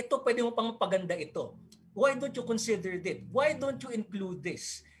 ito pwede mo pang paganda ito. Why don't you consider it? Why don't you include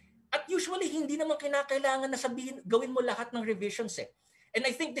this? At usually, hindi naman kinakailangan na gawin mo lahat ng revisions eh. And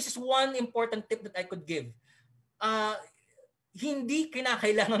I think this is one important tip that I could give. Hindi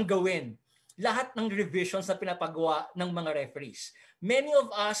kinakailangan gawin lahat ng revisions na pinapagawa ng mga referees. Many of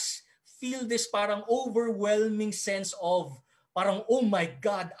us feel this parang overwhelming sense of parang, oh my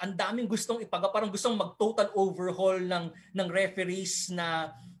God, ang daming gustong parang gustong mag-total overhaul ng referees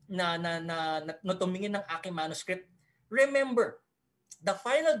na tumingin ng aking manuscript. Remember, the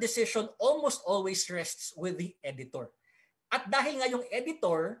final decision almost always rests with the editor. At dahil nga yung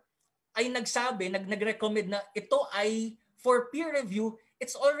editor ay nag-recommend na ito ay for peer review,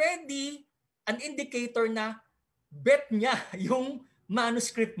 it's already an indicator na bet niya yung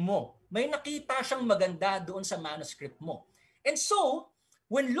manuscript mo. May nakita siyang maganda doon sa manuscript mo. And so,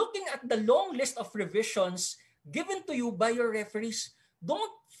 when looking at the long list of revisions given to you by your referees,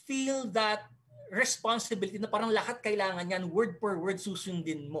 don't feel that responsibility na parang lahat kailangan yan, word per word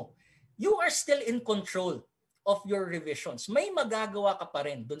susundin mo. You are still in control of your revisions. May magagawa ka pa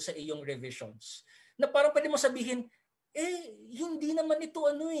rin doon sa iyong revisions. Na parang pwede mo sabihin, hindi naman ito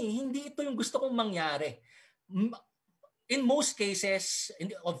hindi ito yung gusto kong mangyari. In most cases,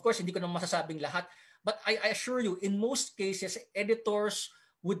 of course, hindi ko naman masasabing lahat, but I assure you, in most cases, editors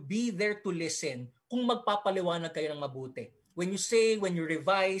would be there to listen kung magpapaliwanag kayo ng mabuti. When you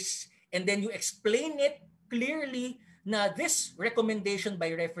revise, and then you explain it clearly na this recommendation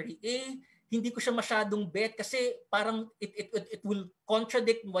by referee A, hindi ko siya masyadong bet kasi parang it will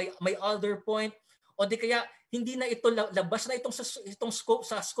contradict my other point, o di kaya hindi na ito labas na itong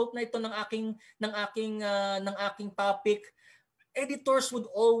scope na ito ng aking topic. Editors would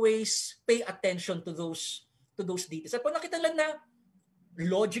always pay attention to those details. At kung nakita lang na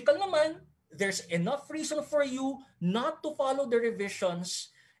logical naman, there's enough reason for you not to follow the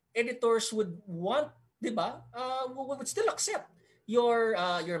revisions, editors would want, would still accept your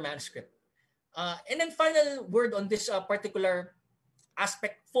manuscript. And then final word on this particular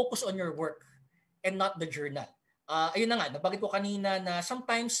aspect, focus on your work and not the journal. Ayun na nga, nabanggit ko kanina na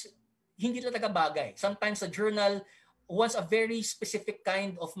sometimes hindi talaga bagay. Sometimes the journal wants a very specific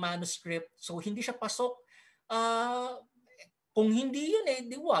kind of manuscript, so hindi siya pasok. Kung hindi yun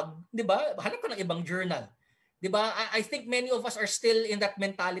di wag, di ba? Hanap ka ng ibang journal. Di ba? I think many of us are still in that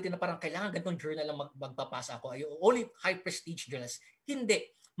mentality na parang kailangan ganitong journal lang magpapasa ako. Only high prestige journals. Hindi.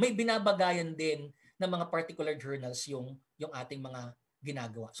 May binabagayan din ng mga particular journals yung ating mga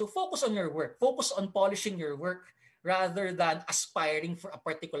ginagawa. So focus on your work. Focus on polishing your work rather than aspiring for a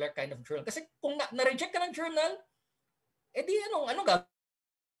particular kind of journal. Kasi kung na-reject ka ng journal, di anong gagawin?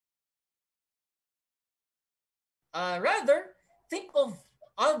 Rather, think of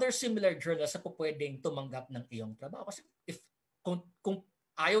other similar journals na pwedeng tumanggap ng iyong trabaho. Kasi kung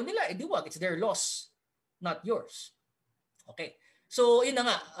ayaw nila, di wag. It's their loss, not yours. Okay. So, yun na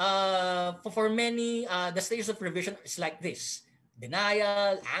nga. For many, the stages of revision is like this.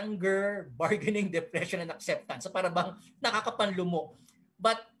 Denial, anger, bargaining, depression, and acceptance. So, para bang nakakapanlumo.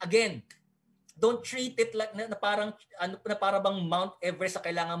 But again, don't treat it like na parang Mount Everest na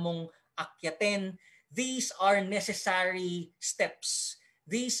kailangan mong akyatin. These are necessary steps.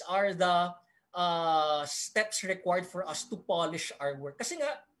 These are the steps required for us to polish our work. Kasi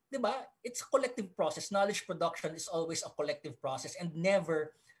nga, di ba, it's a collective process. Knowledge production is always a collective process and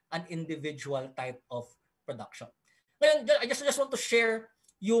never an individual type of production. Ngayon, I just want to share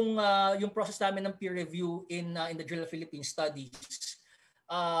yung process namin ng peer review in the Journal of Philippine Studies.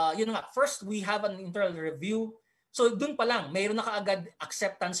 Yun nga, first we have an internal review. So dun pa lang, mayroon na kaagad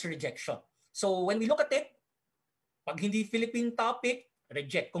acceptance rejection. So when we look at it, pag hindi Philippine topic,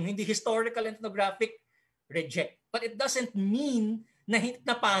 reject. Kung hindi historical and ethnographic, reject. But it doesn't mean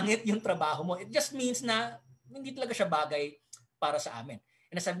na pangit yung trabaho mo. It just means na hindi talaga siya bagay para sa amin.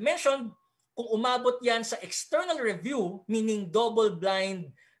 And as I've mentioned, kung umabot yan sa external review, meaning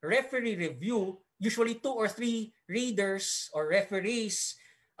double-blind referee review, usually 2 or 3 readers or referees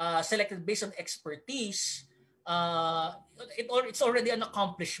selected based on expertise, it's already an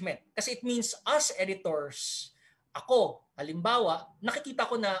accomplishment. Kasi it means us editors, ako, halimbawa, nakikita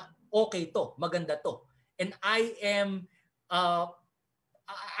ko na okay to, maganda to. And I'm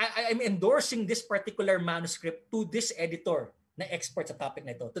endorsing this particular manuscript to this editor na expert sa topic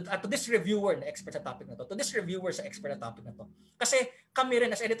na ito, to this reviewer na expert sa topic na to, to this reviewer sa expert sa topic na to. Kasi kami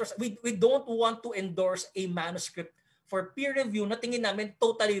rin as editors, we don't want to endorse a manuscript for peer review na tingin namin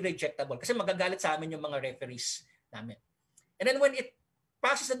totally rejectable. Kasi magagalit sa amin yung mga referees namin. And then when it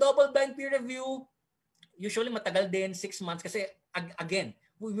passes the double-blind peer review, usually matagal din, 6 months. Kasi again,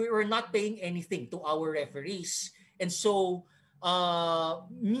 we were not paying anything to our referees. And so,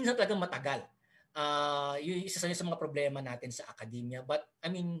 minsan talagang matagal. Yung isa sa mga problema natin sa academia. But,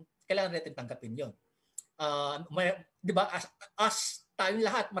 I mean, kailangan natin tanggapin yun. Di ba, as tayong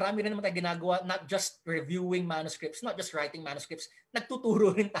lahat, marami rin naman tayo ginagawa, not just reviewing manuscripts, not just writing manuscripts, nagtuturo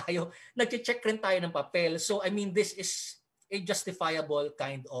rin tayo, nag-check rin tayo ng papel. So, I mean, this is a justifiable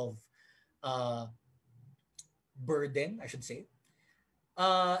kind of burden, I should say.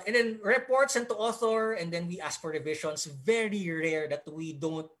 And then reports sent to author, and then we ask for revisions. Very rare that we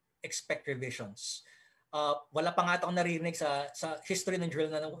don't expect revisions. wala pa nga akong narinig sa history ng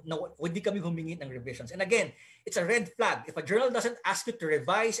journal na hindi kami humingi ng revisions. And again, it's a red flag. If a journal doesn't ask you to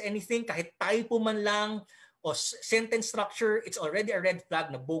revise anything, kahit typo man lang o sentence structure, it's already a red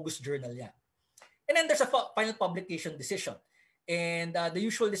flag na bogus journal yan. And then there's a final publication decision. And the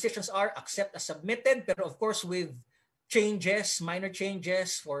usual decisions are accept as submitted, pero of course with changes, minor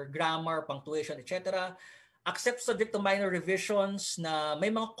changes for grammar, punctuation, etc. Accept subject to minor revisions na may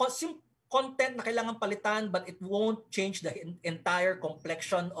mga content na kailangan palitan but it won't change the entire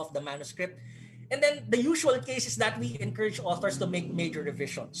complexion of the manuscript. And then the usual case is that we encourage authors to make major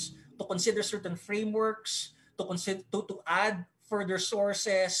revisions, to consider certain frameworks, to add further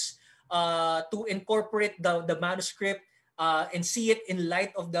sources, to incorporate the manuscript and see it in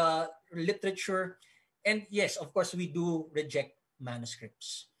light of the literature. And yes, of course, we do reject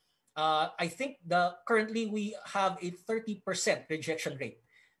manuscripts. I think currently we have a 30% rejection rate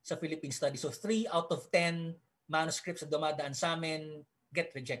sa Philippine studies. So 3 out of 10 manuscripts na dumadaan sa amin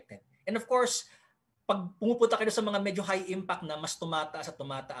get rejected. And of course, pag pumupunta kayo sa mga medyo high impact na mas tumataas at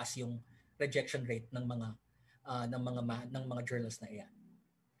tumataas yung rejection rate ng mga journals na iyan.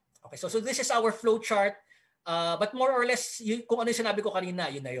 Okay, so this is our flow chart. But more or less, kung ano yung sinabi ko kanina,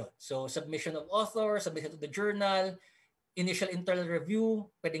 yun na yun. So submission of author, submission to the journal, initial internal review,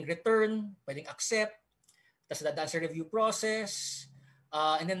 pwedeng return, pwedeng accept, tapos dadaan sa review process,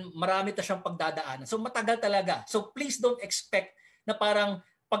 and then marami ta siyang pagdadaanan. So matagal talaga. So please don't expect na parang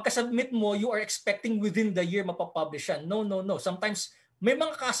pagka-submit mo, you are expecting within the year mapapublish yan. No. Sometimes may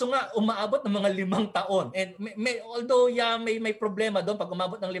mga kaso nga umaabot ng mga 5 taon. And although may problema doon pag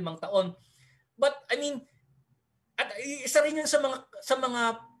umabot ng 5 taon. But I mean, at isa rin yun sa mga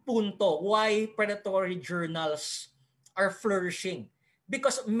punto why predatory journals are flourishing.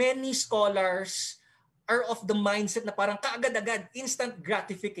 Because many scholars are of the mindset na parang kaagad-agad, instant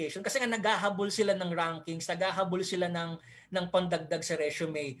gratification. Kasi nga naghahabol sila ng rankings, naghahabol sila ng pandagdag sa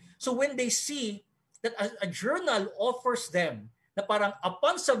resume. So when they see that a journal offers them na parang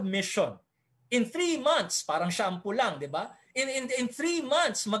upon submission, in 3 months, parang shampoo lang, di ba? In 3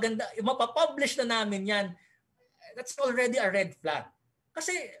 months, maganda, mapapublish na namin yan. That's already a red flag.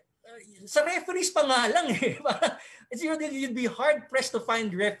 Kasi sa referees pa nga lang eh. You'd be hard-pressed to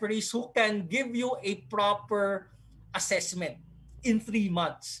find referees who can give you a proper assessment in 3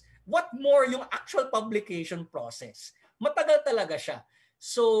 months. What more yung actual publication process? Matagal talaga siya.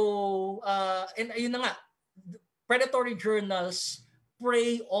 So, and ayun na nga, predatory journals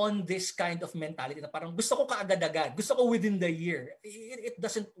prey on this kind of mentality na parang gusto ko kaagad-agad, gusto ko within the year. It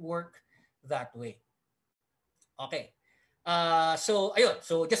doesn't work that way. Okay. So ayun.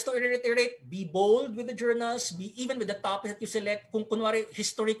 So just to reiterate, be bold with the journals, be even with the topics that you select. Kung kunwari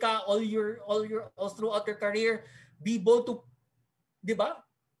history ka all throughout your career, be bold to, 'di ba?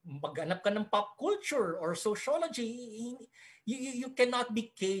 Maghanap ka ng pop culture or sociology. You cannot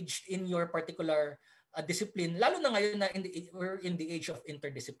be caged in your particular discipline, lalo na ngayon na we're in the age of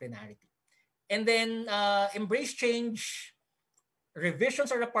interdisciplinarity. And then embrace change.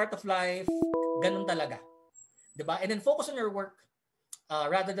 Revisions are a part of life. Ganun talaga. Diba? And then focus on your work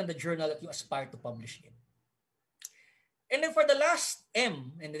rather than the journal that you aspire to publish in. And then for the last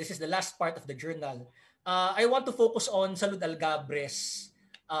M, and this is the last part of the journal, I want to focus on Salud Algabre's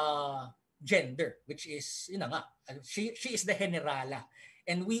gender, which is, yun na nga, she is the generala.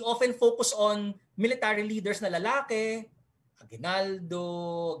 And we often focus on military leaders na lalaki,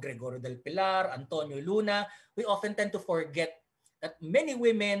 Aguinaldo, Gregorio del Pilar, Antonio Luna. We often tend to forget that many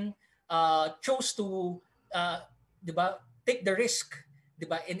women chose to take the risk,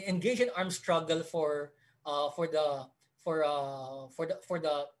 diba, and engage in armed struggle for the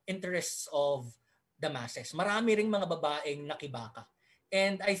interests of the masses. Marami ring mga babaeng nakibaka.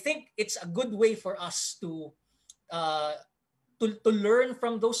 And I think it's a good way for us to learn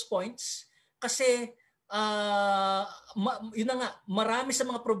from those points kasi yun na nga, marami sa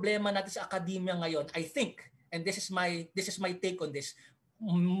mga problema natin sa academia ngayon, I think, and this is my take on this.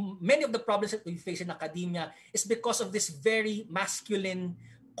 Many of the problems that we face in academia is because of this very masculine,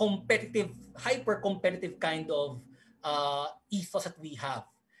 competitive, hyper-competitive kind of ethos that we have,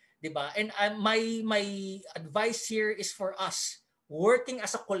 diba? And my advice here is for us working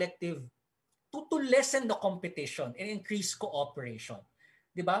as a collective to lessen the competition and increase cooperation,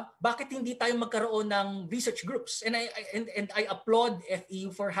 diba? Bakit hindi tayo magkaroon ng research groups? And I applaud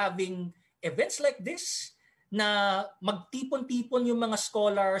FEU for having events like this, na magtipon-tipon yung mga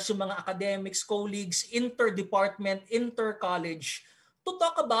scholars, yung mga academics, colleagues, inter-department, inter-college to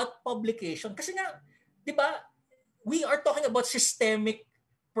talk about publication. Kasi nga, di ba, we are talking about systemic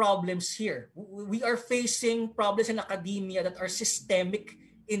problems here. We are facing problems in academia that are systemic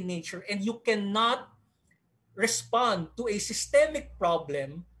in nature, and you cannot respond to a systemic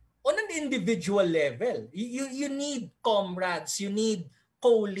problem on an individual level. You need comrades, you need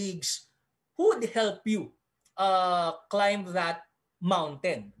colleagues who would help you climb that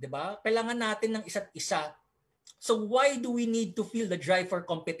mountain, 'di ba? Kailangan natin ng isa't isa. So why do we need to feel the drive for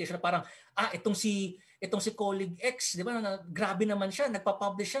competition? Parang itong si colleague X, 'di ba? Grabe naman siya,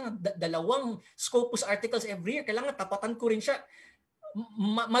 nagpa-publish siya ng dalawang Scopus articles every year. Kailangan tapatan ko rin siya.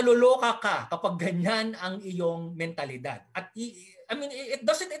 Maluloka ka kapag ganyan ang iyong mentalidad. At I mean,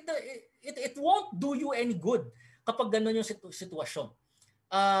 it won't do you any good kapag ganun yung sitwasyon.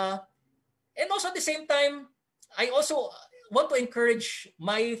 And also at the same time, I also want to encourage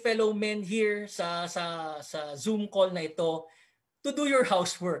my fellow men here sa Zoom call na ito to do your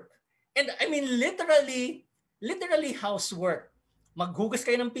housework. And I mean literally housework. Maghugas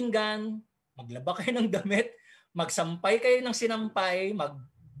kayo ng pinggan, maglaba kayo ng damit, magsampay kayo ng sinampay,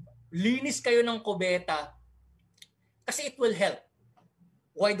 maglinis kayo ng kubeta, kasi it will help.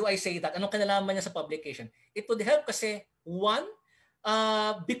 Why do I say that? Anong kinalaman niya sa publication? It would help kasi, one,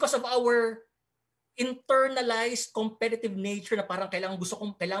 because of our internalized competitive nature na parang kailangan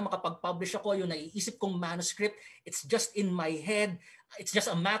makapag-publish ako, yung naiisip kong manuscript, it's just in my head, it's just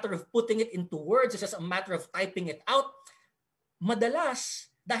a matter of putting it into words, it's just a matter of typing it out.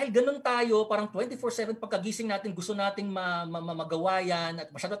 Madalas, dahil ganun tayo, parang 24/7 pagkagising natin, gusto nating magawa yan at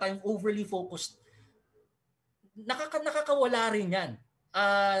masyado tayong overly focused, nakakawala rin yan.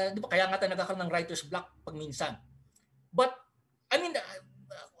 Di ba? Kaya nga tayo nagkakaroon ng writer's block pag minsan. But, I mean,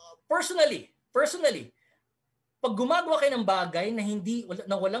 personally, pag gumagawa kayo ng bagay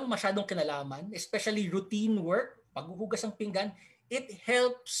na walang masyadong kinalaman, especially routine work, paghuhugas ng pinggan, it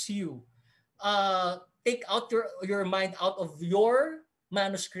helps you take out your mind out of your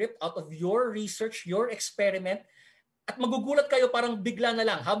manuscript, out of your research, your experiment, at magugulat kayo parang bigla na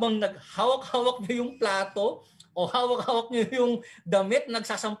lang habang naghawak-hawak nyo yung plato o hawak-hawak nyo yung damit,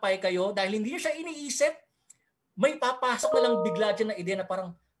 nagsasampay kayo dahil hindi nyo siya iniisip, may papasok na lang bigla dyan na ideya na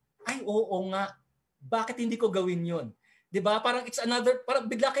parang, ay oo nga, bakit hindi ko gawin yun? 'Di ba? Parang parang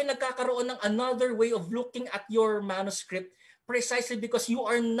bigla kayo nagkakaroon ng another way of looking at your manuscript precisely because you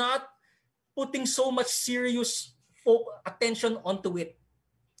are not putting so much serious attention onto it.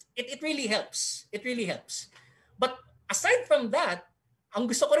 It really helps. It really helps. But aside from that, ang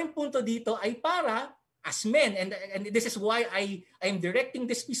gusto ko rin punto dito ay para as men, and this is why I am directing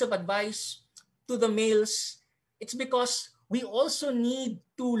this piece of advice to the males, it's because we also need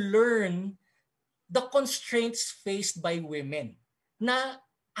to learn the constraints faced by women na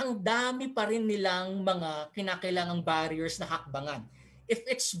ang dami pa rin nilang mga kinakailangang barriers na hakbangan. If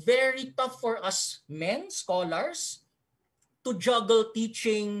it's very tough for us men, scholars, to juggle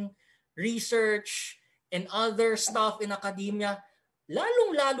teaching, research, and other stuff in academia,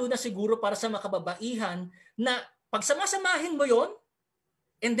 lalong-lalo na siguro para sa mga kababaihan na pagsamasamahin mo yon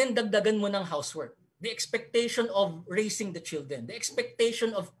and then dagdagan mo ng housework. The expectation of raising the children, the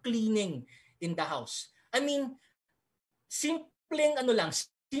expectation of cleaning in the house. I mean, simpleng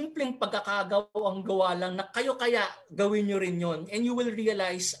pagkakagawa ang gawa lang na kayo kaya gawin nyo rin yon, and you will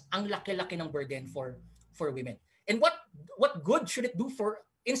realize ang laki-laki ng burden for women. And what good should it do for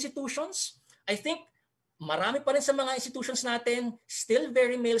institutions? I think marami pa rin sa mga institutions natin still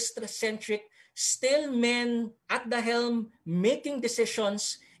very male-centric, still men at the helm making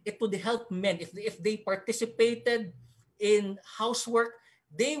decisions. It would help men if they participated in housework,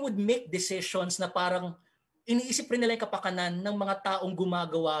 they would make decisions na parang iniisip rin nila yung kapakanan ng mga taong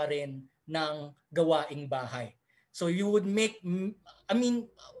gumagawa rin ng gawaing bahay. So you would make, I mean,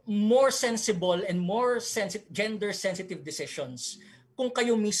 more sensible and more gender-sensitive decisions kung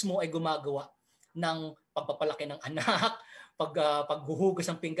kayo mismo ay gumagawa ng pagpapalaki ng anak, paghuhugas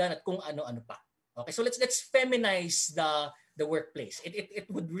ng pinggan at kung ano-ano pa. Okay, so let's feminize the workplace. It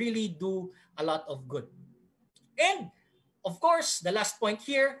would really do a lot of good. And of course, the last point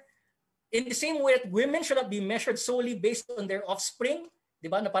here, in the same way that women should not be measured solely based on their offspring,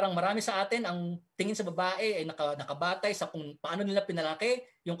 di ba, na parang marami sa atin ang tingin sa babae ay nakabatay sa kung paano nila pinalaki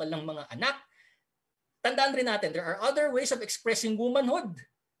yung kanilang mga anak. Tandaan rin natin, there are other ways of expressing womanhood.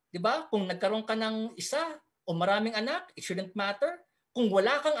 Di ba? Kung nagkaroon ka ng isa o maraming anak, it shouldn't matter. Kung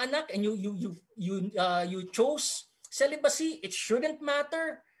wala kang anak and you chose celibacy, it shouldn't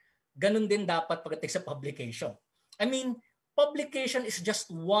matter. Ganun din dapat pagdating sa publication. I mean, publication is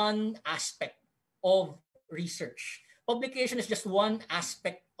just one aspect of research. Publication is just one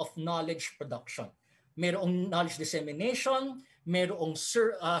aspect of knowledge production. Merong knowledge dissemination, merong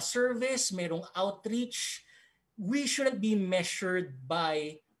service, merong outreach. We shouldn't be measured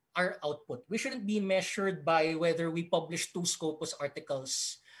by our output. We shouldn't be measured by whether we publish 2 Scopus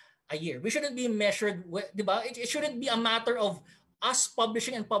articles a year. We shouldn't be measured, diba? It shouldn't be a matter of us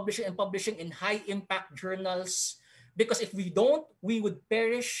publishing and publishing and publishing in high impact journals, because if we don't, we would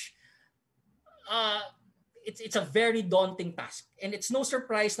perish. uh, it's a very daunting task. And it's no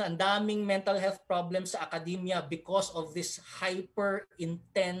surprise na ang daming mental health problems sa academia because of this hyper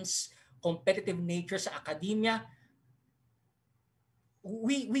intense competitive nature sa academia.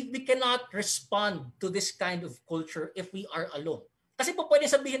 We cannot respond to this kind of culture if we are alone. Kasi po pwede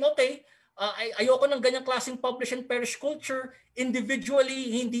sabihin, okay, ayoko ng ganyang klaseng publish and perish culture,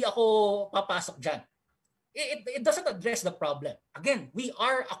 individually hindi ako papasok dyan. It doesn't address the problem. Again, we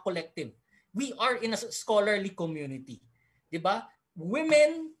are a collective. We are in a scholarly community. 'Di ba?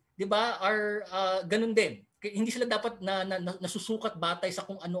 Women, 'di ba, are ganun din. Hindi sila dapat nasusukat batay sa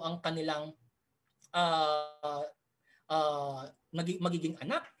kung ano ang kanilang magiging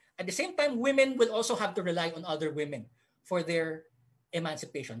anak. At the same time, women will also have to rely on other women for their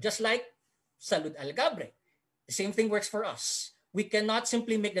emancipation. Just like Salud Algabre. The same thing works for us. We cannot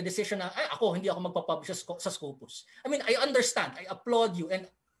simply make the decision na, hindi ako magpapublish sa Scopus. I mean, I understand, I applaud you, and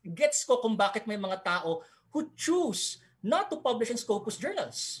gets ko kung bakit may mga tao who choose not to publish in Scopus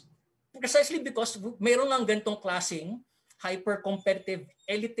journals. Precisely because mayroon lang ganitong klaseng hyper-competitive,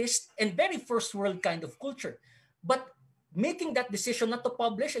 elitist, and very first world kind of culture. But making that decision not to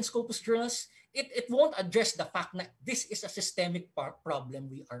publish in Scopus journals, it won't address the fact that this is a systemic problem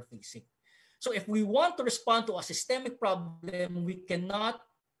we are facing. So if we want to respond to a systemic problem, we cannot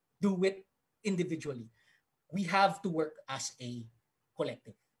do it individually. We have to work as a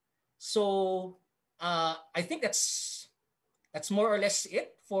collective. So I think that's more or less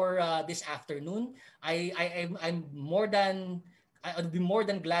it for this afternoon. I'd be more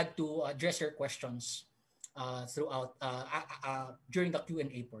than glad to address your questions throughout during the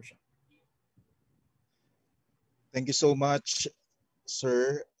Q&A portion. Thank you so much,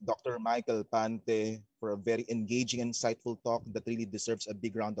 Sir Dr. Michael Pante, for a very engaging and insightful talk that really deserves a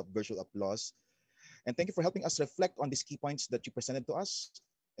big round of virtual applause. And thank you for helping us reflect on these key points that you presented to us.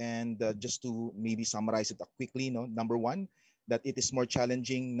 And just to maybe summarize it quickly, number one, that it is more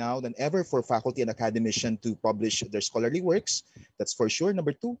challenging now than ever for faculty and academicians to publish their scholarly works. That's for sure.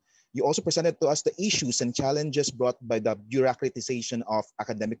 Number two, you also presented to us the issues and challenges brought by the bureaucratization of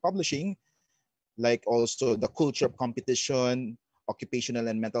academic publishing, like also the culture of competition, occupational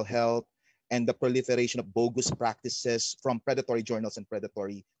and mental health, and the proliferation of bogus practices from predatory journals and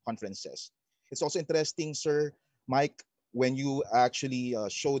predatory conferences. It's also interesting, Sir Mike, when you actually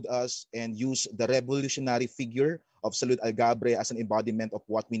showed us and used the revolutionary figure of Salud Algabre as an embodiment of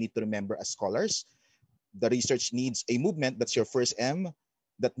what we need to remember as scholars. The research needs a movement, that's your first M.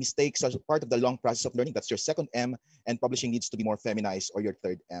 That mistakes are part of the long process of learning, that's your second M. And publishing needs to be more feminized, or your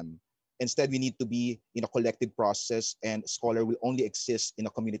third M. Instead, we need to be in a collective process, and scholar will only exist in a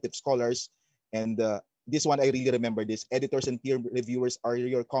community of scholars. And this one, I really remember this. Editors and peer reviewers are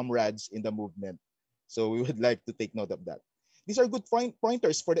your comrades in the movement. So we would like to take note of that. These are good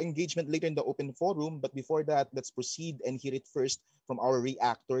pointers for the engagement later in the open forum. But before that, let's proceed and hear it first from our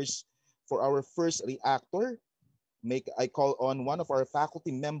reactors. For our first reactor, I call on one of our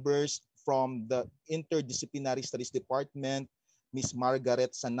faculty members from the Interdisciplinary Studies Department, Ms.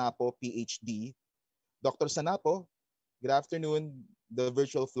 Margaret Sanapo, PhD. Dr. Sanapo, good afternoon. The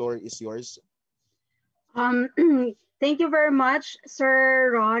virtual floor is yours. Thank you very much,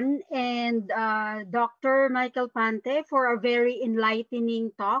 Sir Ron and Dr. Michael Pante, for a very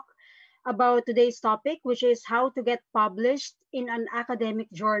enlightening talk about today's topic, which is how to get published in an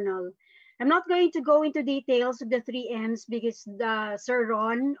academic journal. I'm not going to go into details of the 3 M's because Sir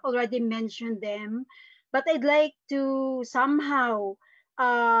Ron already mentioned them, but I'd like to somehow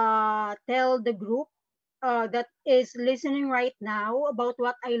tell the group that is listening right now about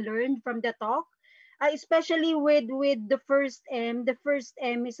what I learned from the talk. Especially with the first M. The first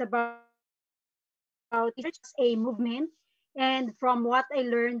M is about research as a movement. And from what I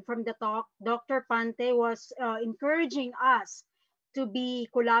learned from the talk, Dr. Pante was encouraging us to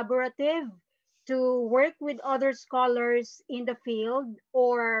be collaborative, to work with other scholars in the field,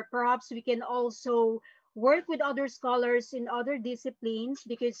 or perhaps we can also work with other scholars in other disciplines,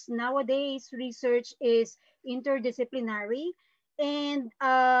 because nowadays research is interdisciplinary. And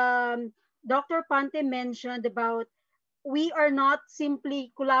Dr. Pante mentioned about we are not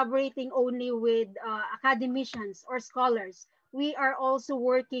simply collaborating only with academicians or scholars. We are also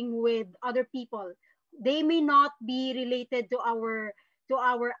working with other people. They may not be related to our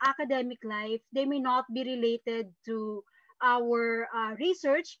academic life. They may not be related to our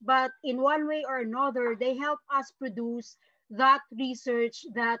research, but in one way or another, they help us produce that research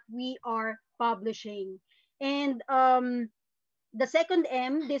that we are publishing. And the second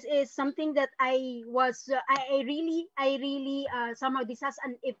M, this is something that I really somehow this has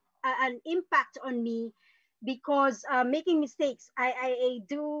an impact on me because making mistakes. I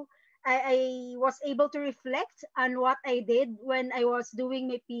was able to reflect on what I did when I was doing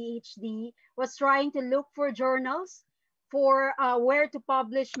my PhD, was trying to look for journals for where to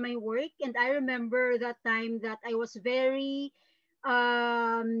publish my work. And I remember that time that I was very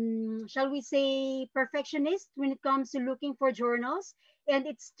shall we say perfectionist when it comes to looking for journals, and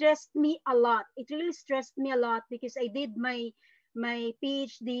it stressed me a lot. It really stressed me a lot because I did my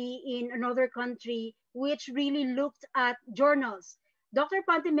PhD in another country which really looked at journals. Dr.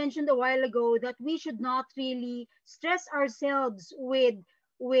 Pante mentioned a while ago that we should not really stress ourselves with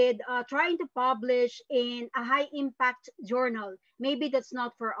trying to publish in a high impact journal. Maybe that's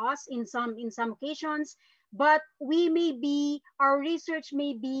not for us in some occasions, but we may be our research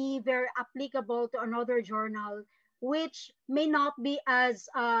may be very applicable to another journal which may not be as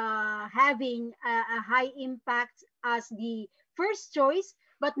having a high impact as the first choice,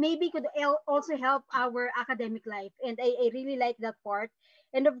 but maybe could also help our academic life. And I really like that part.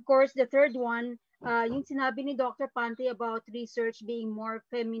 And of course, the third one, yung sinabi ni Dr. Pante about research being more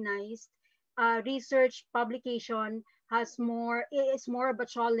feminized, research publication is more of a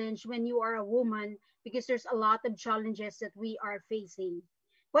challenge when you are a woman because there's a lot of challenges that we are facing.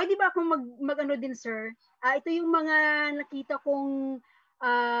 Pwede ba akong mag-ano din, sir? Ito yung mga nakita kong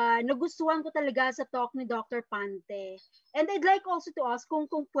nagustuhan ko talaga sa talk ni Dr. Pante. And I'd like also to ask kung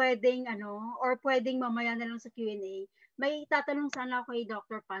pwedeng or pwedeng mamaya na lang sa Q&A, may tatanong sana ako kay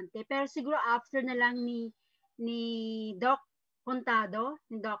Dr. Pante. Pero siguro after na lang ni Doc Contado,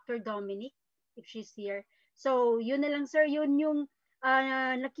 ni Dr. Dominic, if she's here. So, yun na lang, sir. Yun yung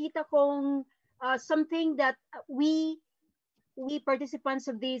nakita kong something that we participants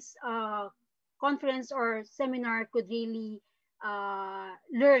of this conference or seminar could really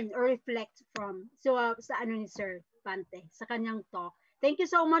learn or reflect from. So, sa ano ni Sir Pante, sa kanyang talk. Thank you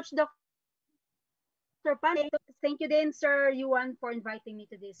so much, Dr. Pante. Thank you din, Sir Yuan, for inviting me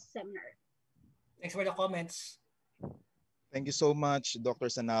to this seminar. Thanks for the comments. Thank you so much, Dr.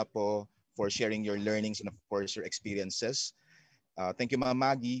 Sanapo, for sharing your learnings and, of course, your experiences. Thank you, Ma'am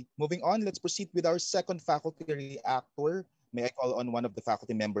Maggie. Moving on, let's proceed with our second faculty reactor. May I call on one of the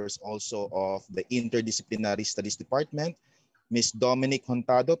faculty members also of the Interdisciplinary Studies Department, Ms. Dominic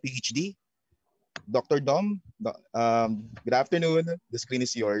Hontado, PhD. Dr. Dom, good afternoon. The screen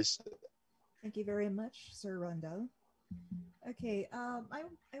is yours. Thank you very much, Sir Rondell. Okay,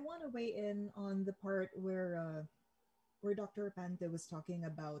 I want to weigh in on the part where Dr. Pante was talking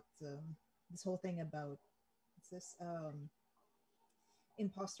about this whole thing about this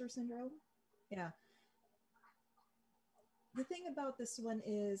imposter syndrome. Yeah. The thing about this one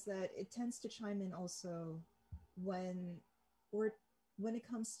is that it tends to chime in also when it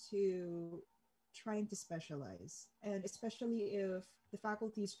comes to trying to specialize, and especially if the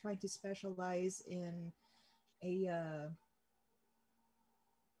faculty is trying to specialize in a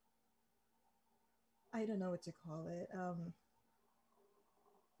I don't know what to call it.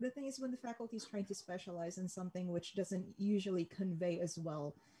 The thing is, when the faculty is trying to specialize in something which doesn't usually convey as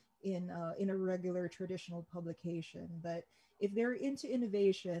well in a regular traditional publication, but if they're into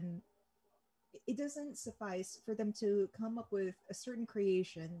innovation, it doesn't suffice for them to come up with a certain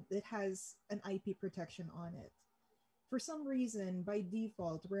creation that has an IP protection on it. For some reason, by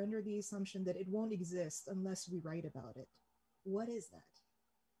default, we're under the assumption that it won't exist unless we write about it. What is that?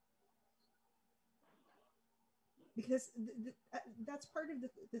 Because that's part of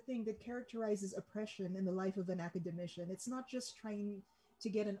the thing that characterizes oppression in the life of an academician. It's not just trying to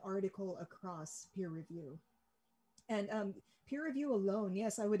get an article across peer review. And peer review alone,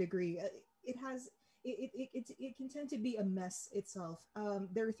 yes, I would agree. It can tend to be a mess itself.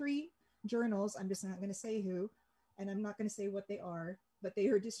 There are 3 journals, I'm just not going to say who, and I'm not going to say what they are, but they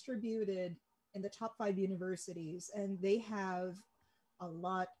are distributed in the top 5 universities, and they have a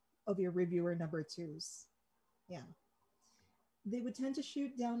lot of your reviewer number 2s. Yeah. They would tend to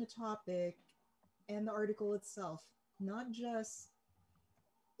shoot down a topic and the article itself, not just,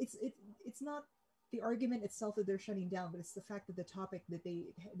 it's not the argument itself that they're shutting down, but it's the fact that the topic that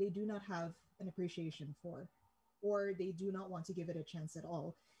they do not have an appreciation for, or they do not want to give it a chance at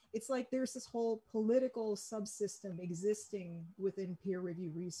all. It's like there's this whole political subsystem existing within peer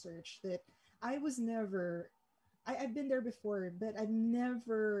review research that I've been there before, but I've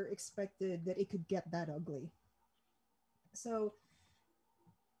never expected that it could get that ugly. So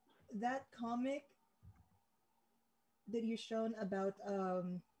that comic that you've shown about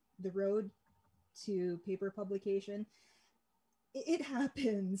the road to paper publication, it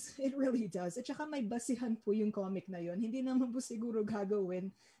happens. It really does. At saka may basihan po yung comic na yun. Hindi naman po siguro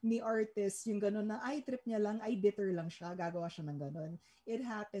gagawin ni artist yung gano'n na ay trip niya lang, ay bitter lang siya, gagawa siya ng gano'n. It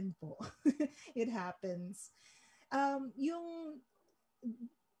happened po. It happens. Yung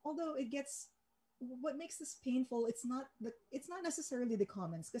although it gets what makes this painful, it's not necessarily the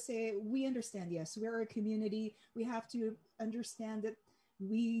comments kasi we understand, yes, we're a community, we have to understand that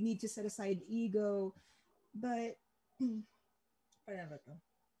we need to set aside ego, but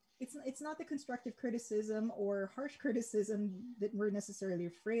it's not the constructive criticism or harsh criticism that we're necessarily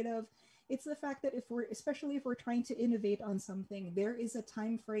afraid of. It's the fact that especially if we're trying to innovate on something, there is a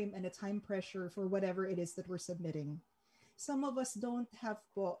time frame and a time pressure for whatever it is that we're submitting. Some of us don't have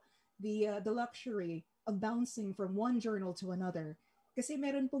po the luxury of bouncing from one journal to another. Kasi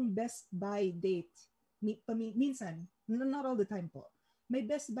meron pong best by date. Minsan, not all the time po. May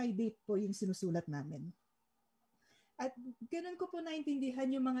best by date po yung sinusulat namin. At ganun ko po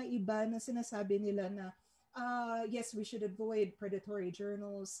naintindihan yung mga iba na sinasabi nila na yes, we should avoid predatory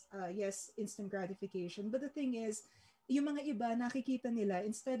journals. Yes, instant gratification. But the thing is, yung mga iba nakikita nila,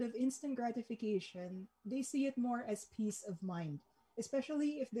 instead of instant gratification, they see it more as peace of mind.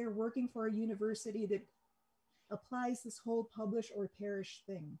 Especially if they're working for a university that applies this whole publish or perish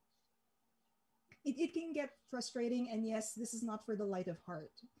thing. It can get frustrating, and yes, this is not for the light of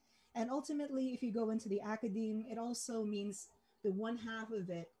heart. And ultimately, if you go into the academe, it also means the one half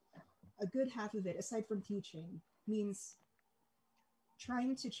of it, a good half of it, aside from teaching, means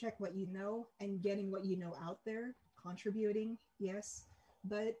trying to check what you know and getting what you know out there, contributing, yes,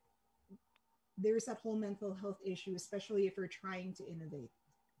 but there's that whole mental health issue, especially if you're trying to innovate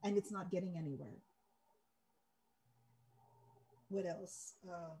and it's not getting anywhere. What else?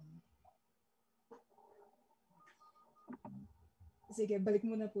 Sige, balik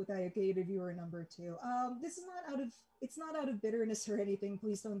muna po tayo kay reviewer number 2. This is not out of bitterness or anything.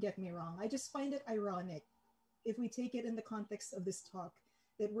 Please don't get me wrong. I just find it ironic if we take it in the context of this talk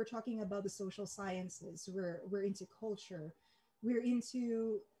that we're talking about the social sciences. We're into culture. We're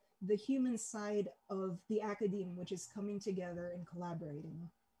into the human side of the academe, which is coming together and collaborating.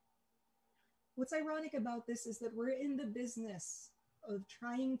 What's ironic about this is that we're in the business of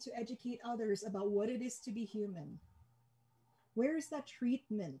trying to educate others about what it is to be human. Where is that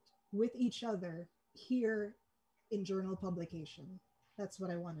treatment with each other here in journal publication? That's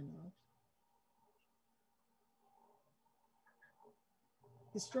what I want to know.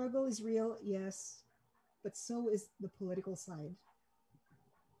 The struggle is real, yes, but so is the political side.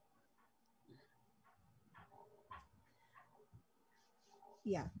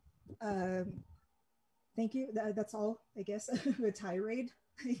 Yeah. Thank you. That's all, I guess. The tirade,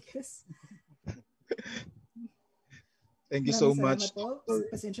 I guess. Thank you so much. Po.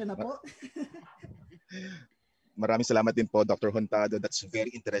 Pasensya na po. Maraming salamat din po, Dr. Juntado. That's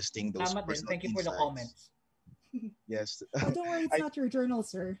very interesting. Those Salamat din. Thank you for insights. the comments. Yes. Oh, don't worry, it's not your journal,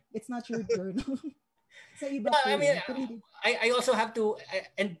 sir. It's not your journal. Sa iba I mean, I also have to,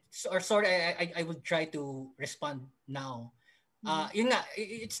 I would try to respond now. Yun nga,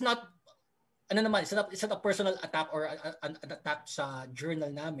 it's not, it's not a personal attack or an attack sa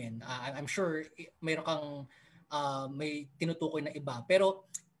journal namin. I'm sure mayroon kang may tinutukoy na iba. Pero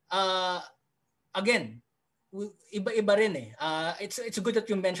again, iba-iba rin eh. It's good that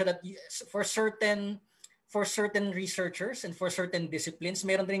you mentioned that for certain researchers and for certain disciplines,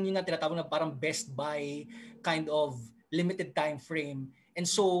 meron rin yung tinatawag na parang best by kind of limited time frame. And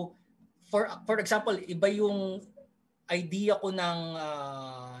so for example, iba yung idea ko ng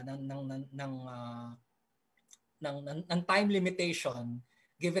time limitation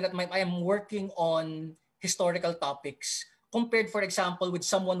given that I am working on historical topics compared, for example, with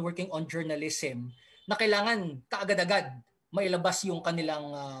someone working on journalism na kailangan kaagad-agad mailabas yung kanilang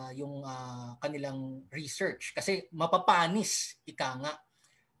research kasi mapapanis ika nga.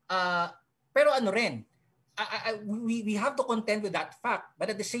 Pero ano rin, we have to contend with that fact, but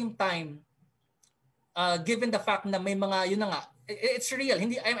at the same time, given the fact na may mga yun na nga, it's real.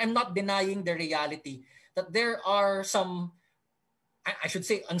 I'm not denying the reality that there are some, I should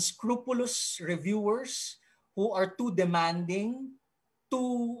say, unscrupulous reviewers who are too demanding,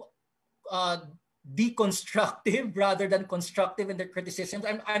 too deconstructive rather than constructive in their criticisms.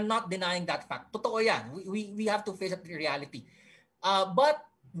 I'm not denying that fact. Totoo yan. We have to face that reality. But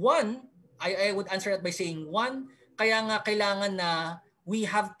one, I would answer that by saying kaya nga kailangan na we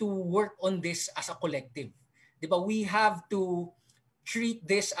have to work on this as a collective. Diba? We have to treat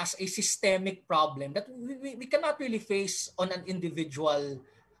this as a systemic problem that we cannot really face on an individual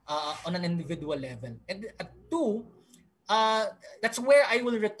level. And two, that's where I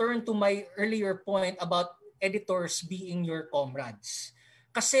will return to my earlier point about editors being your comrades.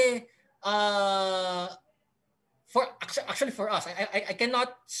 Kasi actually for us, I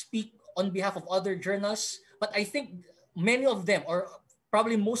cannot speak on behalf of other journals, but I think many of them, or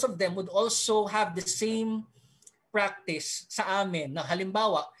probably most of them, would also have the same practice sa amin na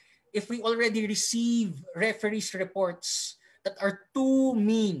halimbawa, if we already receive referees reports that are too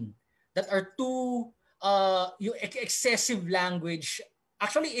mean, that are too yung excessive language,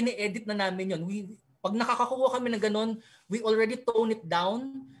 actually ini-edit na namin yun. Pag nakakakuha kami ng ganun, we already tone it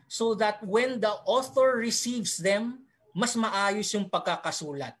down so that when the author receives them, mas maayos yung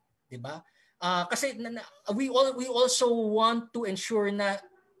pagkakasulat, di ba? Kasi we also want to ensure na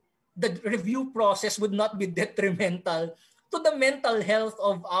the review process would not be detrimental to the mental health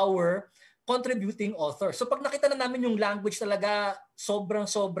of our contributing author. So pag nakita na namin yung language talaga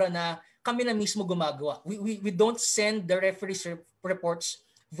sobrang-sobra na kami na mismo gumagawa. We don't send the referees reports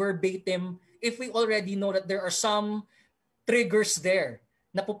verbatim if we already know that there are some triggers there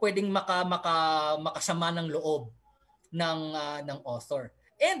na po pwedeng makasama ng loob ng author.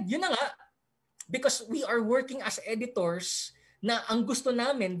 And yun na nga, because we are working as editors, na ang gusto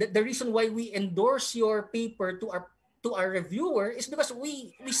namin, the reason why we endorse your paper to our reviewer is because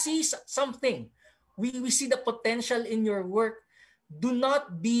we see something. We see the potential in your work. Do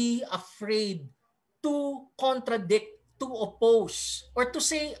not be afraid to contradict, to oppose, or to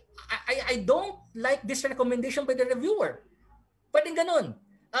say, I don't like this recommendation by the reviewer. Pwedeng ganun.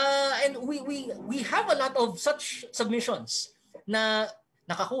 And we have a lot of such submissions na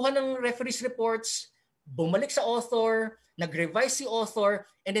nakakuha ng referees reports, bumalik sa author, nag-revise si author,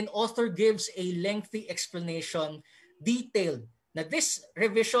 and then author gives a lengthy explanation, detailed, na this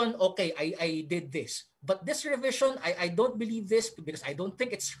revision, okay, I did this. But this revision, I don't believe this because I don't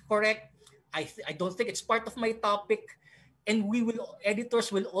think it's correct. I don't think it's part of my topic. And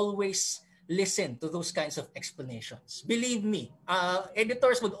editors will always listen to those kinds of explanations. Believe me,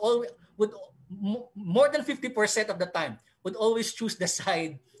 editors would more than 50% of the time would always choose the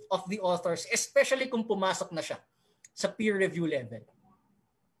side of the authors, especially kung pumasok na siya sa peer review level.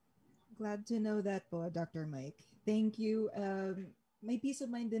 Glad to know that po, Dr. Mike. Thank you. May peace of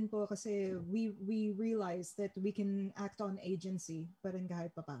mind din po kasi we realize that we can act on agency pa rin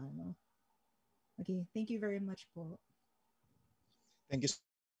kahit papaano. Okay, thank you very much po. Thank you.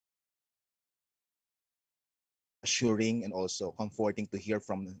 Assuring and also comforting to hear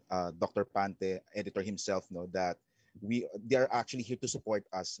from Dr. Pante, editor himself, that they are actually here to support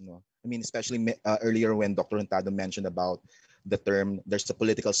us. I mean, especially earlier when Dr. Hurtado mentioned about the term, there's a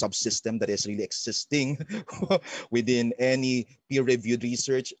political subsystem that is really existing within any peer-reviewed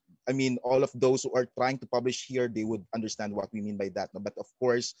research. I mean, all of those who are trying to publish here, they would understand what we mean by that. But of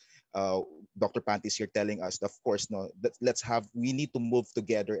course, Dr. Pante is here telling us, of course, we need to move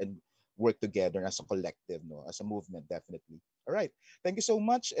together and work together as a collective, as a movement, definitely. All right. Thank you so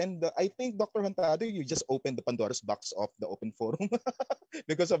much. And I think, Dr. Hurtado, you just opened the Pandora's box of the open forum.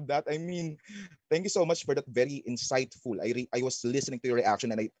 Because of that, I mean, thank you so much for that very insightful. I was listening to your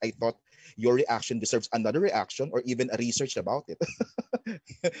reaction and I thought your reaction deserves another reaction or even a research about it.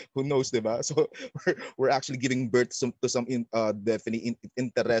 Who knows, diba? So we're actually giving birth to some definitely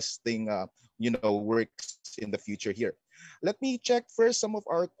interesting works in the future here. Let me check first some of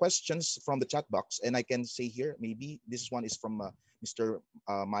our questions from the chat box, and I can say here, maybe this one is from Mr.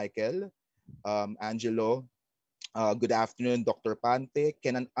 Michael Angelo. Good afternoon, Dr. Pante.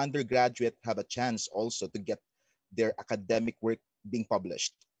 Can an undergraduate have a chance also to get their academic work being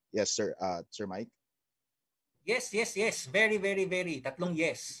published? Yes, sir. Sir Mike? Yes. Very, very, very. Tatlong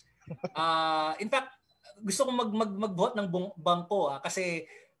yes. In fact, gusto kong magbuhat ng bangko kasi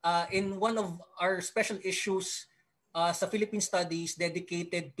in one of our special issues sa Philippine Studies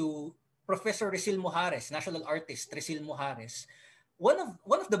dedicated to Professor Risil Mujares, national artist Risil Mujares, one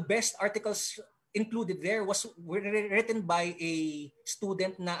of the best articles included there was written by a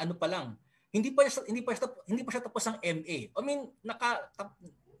student na ano pa lang. Hindi pa siya tapos ng MA. I mean,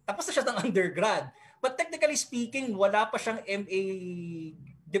 tapos na siya ng undergrad. But technically speaking, wala pa siyang MA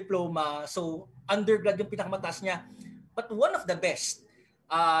diploma. So, undergrad yung pinakamataas niya. But one of the best,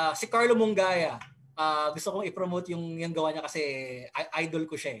 si Carlo Mungaya, gusto kong i-promote yung gawa niya kasi idol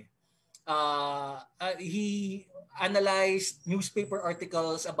ko siya. He analyzed newspaper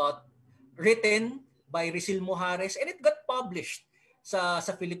articles written by Risil Mujares, and it got published sa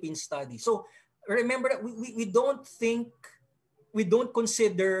Philippine Studies. So remember that we don't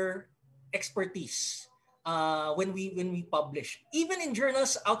consider expertise when we publish, even in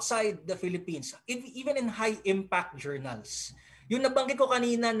journals outside the Philippines, even in high impact journals. Yung nabanggit ko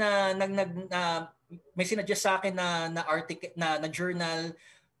kanina na may sinadjust sa akin na article na journal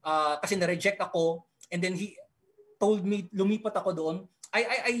kasi na-reject ako. And then he told me, lumipat ako doon.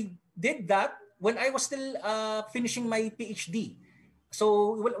 I did that when I was still finishing my PhD.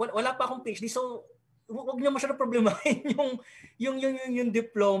 So wala pa akong PhD. So wag niyo masyadong problemahin yung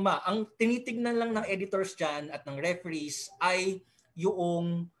diploma. Ang tinitignan lang ng editors diyan at ng referees ay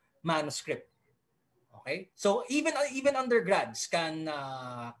yung manuscript. Okay? So even undergrads can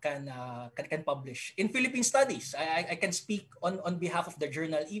publish in Philippine studies. I can speak on behalf of the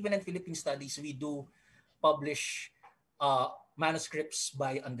journal. Even in Philippine studies, we do publish manuscripts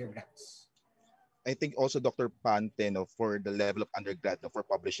by undergrads. I think also Dr. Pante, no, for the level of undergrad, no, for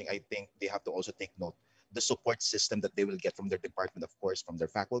publishing, I think they have to also take note the support system that they will get from their department, of course, from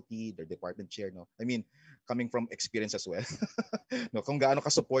their faculty, their department chair, no. I mean, coming from experience as well. No, kung gaano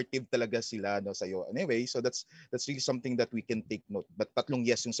ka-supportive talaga sila, no, sa iyo. Anyway, so that's really something that we can take note. But tatlong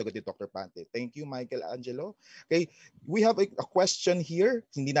yes yung sagot ni Dr. Pante. Thank you, Michael Angelo. Okay, we have a question here.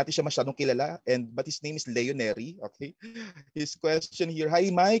 Hindi natin siya masyadong kilala, but his name is Leoneri. Okay, his question here.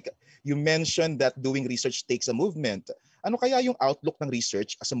 Hi, Mike. You mentioned that doing research takes a movement. Ano kaya yung outlook ng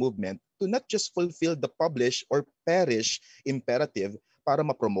research as a movement to not just fulfill the publish or perish imperative para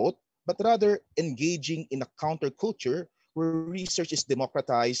ma-promote, but rather engaging in a counterculture where research is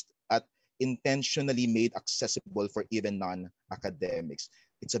democratized at intentionally made accessible for even non-academics?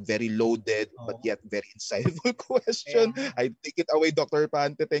 It's a very loaded but yet very insightful question. Yeah. I take it away, Dr.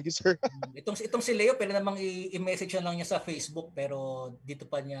 Pante. Thank you, sir. Itong si Leo, pwede namang i-message na lang niya sa Facebook, pero dito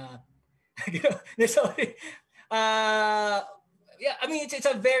pa niya... Sorry. Yeah, I mean it's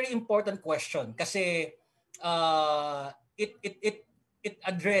a very important question kasi it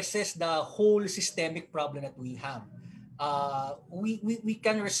addresses the whole systemic problem that we have. We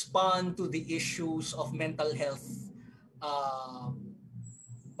can respond to the issues of mental health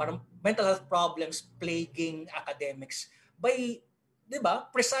problems plaguing academics by, 'di ba,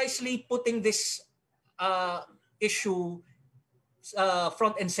 precisely putting this issue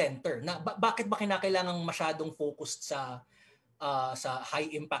front and center. Na bakit ba kinakailangan masyadong focused sa high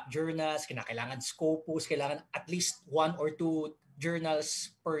impact journals, kinakailangan Scopus, kailangan at least 1 or 2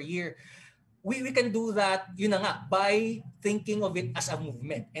 journals per year. We can do that, yun na nga, by thinking of it as a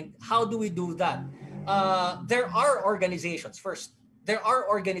movement. And how do we do that? There are organizations. First, there are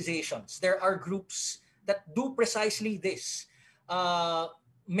organizations, there are groups that do precisely this.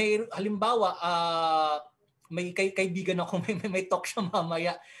 May halimbawa, may kaibigan ako, may talk siya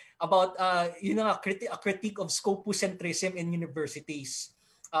mamaya about a critique of scopocentrism in universities,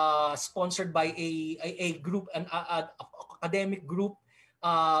 sponsored by a group, an academic group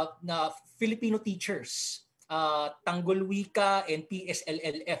na Filipino teachers, Tanggol Wika and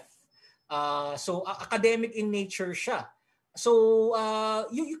PSLLF. So academic in nature siya. So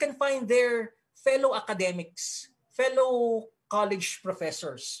you can find there fellow academics, fellow college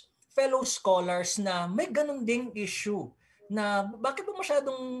professors, fellow scholars na may ganun ding issue na bakit ba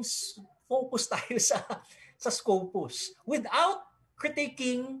masyadong focus tayo sa Scopus without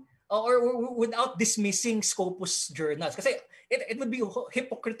critiquing or without dismissing Scopus journals. Kasi it would be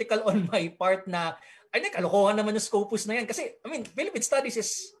hypocritical on my part na I think kalokohan naman yung Scopus na yan. Kasi I mean, Philippine Studies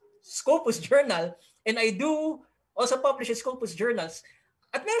is Scopus journal and I do also publish in Scopus journals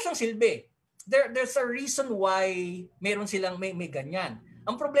at meron siyang silbi. There's a reason why meron silang may ganyan.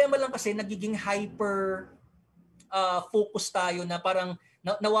 Ang problema lang kasi nagiging hyper focus tayo na parang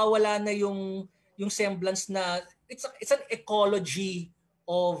nawawala na yung semblance na it's an ecology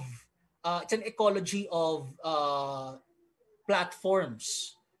of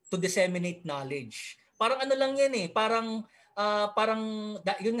platforms to disseminate knowledge. Parang ano lang yan parang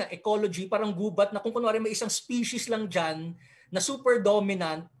yun nga, ecology, parang gubat na kung kunwari may isang species lang dyan na super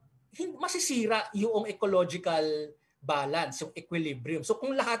dominant, masisira yung ecological balance, yung equilibrium. So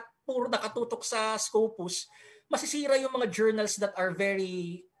kung lahat puro nakatutok sa Scopus, masisira yung mga journals that are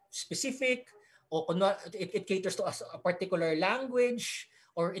very specific o it caters to a particular language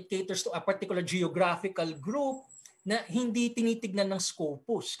or it caters to a particular geographical group na hindi tinitignan ng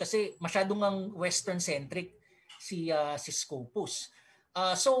Scopus kasi masyadong ang Western-centric si Scopus.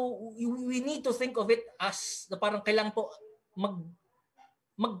 So we need to think of it as parang kailangan po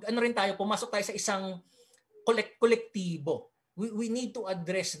ano rin tayo, pumasok tayo sa isang kolektibo. We need to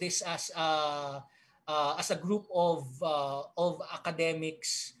address this as a group of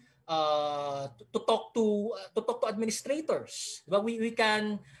academics to talk to administrators. Diba? We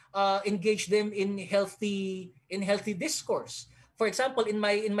can engage them in healthy discourse. For example, in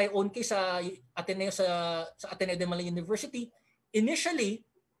my own case sa Ateneo sa Ateneo de Manila University, initially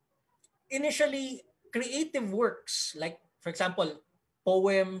creative works like, for example,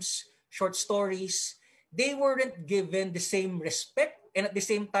 poems, short stories, they weren't given the same respect and at the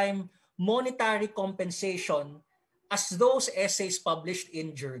same time monetary compensation as those essays published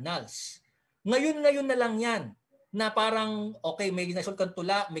in journals. Ngayon na lang yan na parang, okay, may nasul kang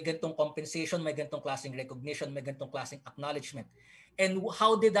tula, may ganitong compensation, may ganitong klaseng recognition, may ganitong klaseng acknowledgement. And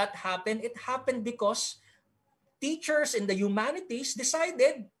how did that happen? It happened because teachers in the humanities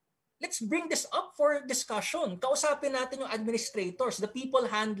decided, let's bring this up for discussion. Kausapin natin yung administrators, the people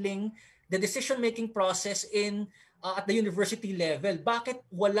handling the decision-making process at the university level. Bakit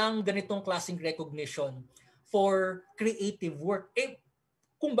walang ganitong klaseng recognition for creative work?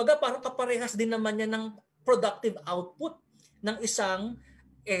 Kumbaga parang kaparehas din naman yan ng productive output ng isang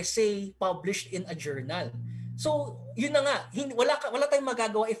essay published in a journal. So, yun na nga, wala tayong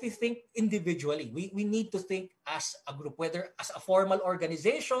magagawa if we think individually. We need to think as a group, whether as a formal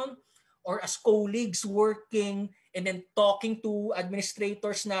organization or as colleagues working and then talking to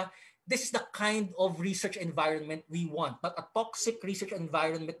administrators na this is the kind of research environment we want. Not a toxic research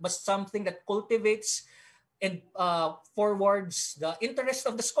environment, but something that cultivates and forwards the interests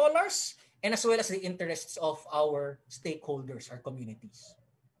of the scholars and as well as the interests of our stakeholders, our communities.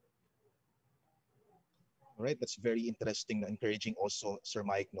 All right, that's very interesting, encouraging also, Sir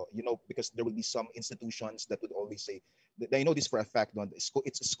Mike. No, because there will be some institutions that would always say, I know this for a fact, no,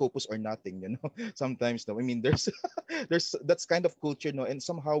 it's a scopus or nothing. Sometimes, no, I mean, there's that's kind of culture, no, and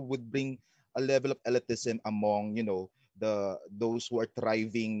somehow would bring a level of elitism among those who are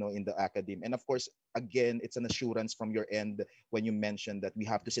thriving, no, in the academe. And of course, again, it's an assurance from your end when you mentioned that we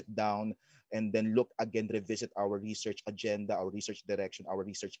have to sit down and then revisit our research agenda, our research direction, our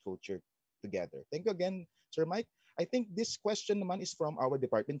research culture together. Thank you again, Sir Mike. I think this question naman is from our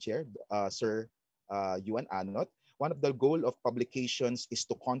department chair, Sir Yuan Anot. One of the goal of publications is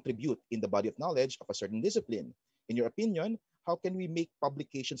to contribute in the body of knowledge of a certain discipline. In your opinion, how can we make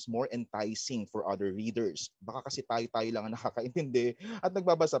publications more enticing for other readers? Baka kasi tayo lang ang nakakaintindi at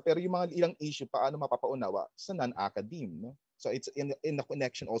nagbabasa, pero yung mga ilang issue, paano mapapaunawa sa non-academe? No? So it's in the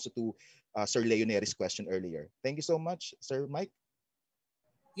connection also to Sir Leoneri's question earlier. Thank you so much, Sir Mike.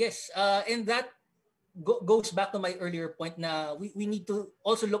 Yes, and that goes back to my earlier point na we need to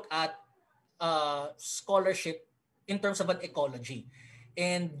also look at scholarship in terms of an ecology.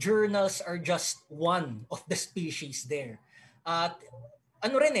 And journals are just one of the species there.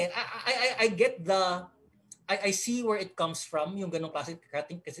 Ano rin I get I see where it comes from, yung ganong klase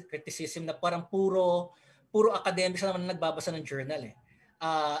criticism na parang puro academics naman nagbabasa ng journal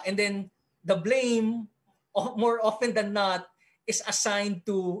and then the blame more often than not is assigned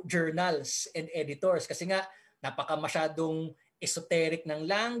to journals and editors kasi nga napaka-masyadong esoteric ng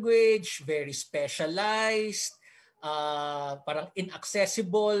language, very specialized, parang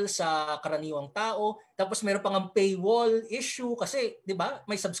inaccessible sa karaniwang tao. Tapos meron pang paywall issue kasi, di ba,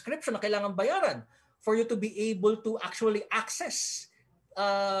 may subscription na kailangan bayaran for you to be able to actually access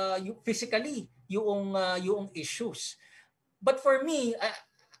physically yung issues. But for me,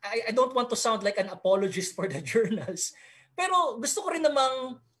 I don't want to sound like an apologist for the journals. Pero gusto ko rin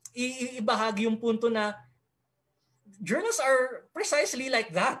namang ibahagi yung punto na journals are precisely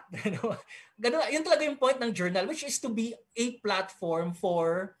like that. Ganun, yun talaga yung point ng journal, which is to be a platform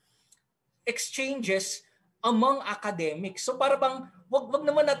for exchanges among academics. So para bang, wag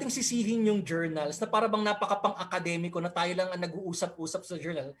naman nating sisihin yung journals na para bang napakapang-akademiko na tayo lang ang nag-uusap-usap sa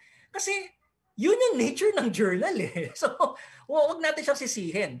journal. Kasi yun yung nature ng journal So wag natin siyang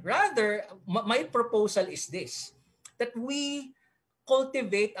sisihin. Rather, my proposal is this, that we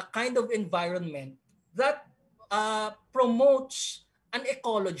cultivate a kind of environment that promotes an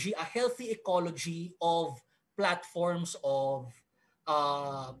ecology, a healthy ecology of platforms of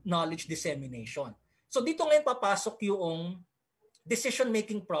knowledge dissemination. So dito ngayon papasok yung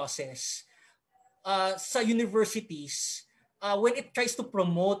decision-making process sa universities when it tries to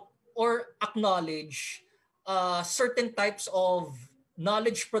promote or acknowledge certain types of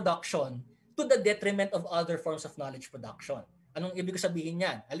knowledge production to the detriment of other forms of knowledge production. Anong ibig sabihin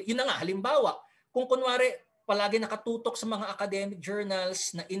yan? Yun na nga, halimbawa, kung kunwari palagi nakatutok sa mga academic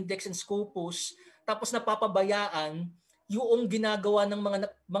journals na index and scopus, tapos napapabayaan yung ginagawa ng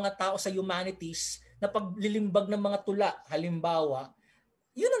mga tao sa humanities na paglilimbag ng mga tula, halimbawa,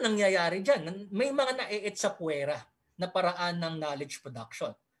 yun ang nangyayari dyan. May mga na-eet sa puwera na paraan ng knowledge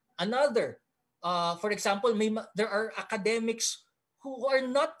production. Another, for example, there are academics who are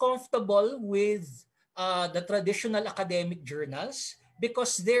not comfortable with the traditional academic journals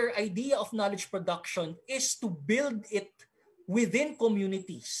because their idea of knowledge production is to build it within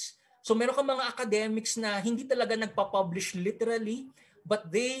communities. So meron kang mga academics na hindi talaga nagpa-publish literally, but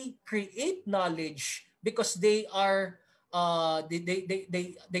they create knowledge because they are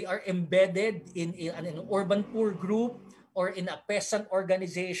they are embedded in an urban poor group or in a peasant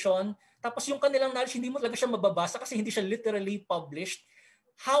organization, tapos yung kanilang knowledge hindi mo talaga siya mababasa kasi hindi siya literally published,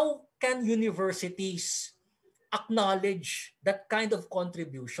 how can universities acknowledge that kind of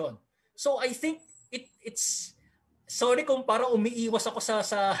contribution? So I think it's sorry kung parang umiiwas ako sa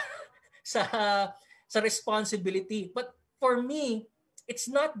sa responsibility, but for me it's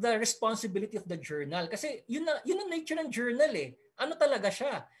not the responsibility of the journal kasi yun ang nature ng journal eh. Ano talaga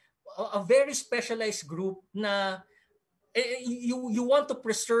siya? A very specialized group na you want to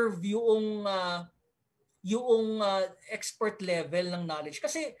preserve yung expert level ng knowledge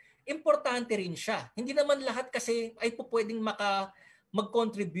kasi importante rin siya. Hindi naman lahat kasi ay pwedeng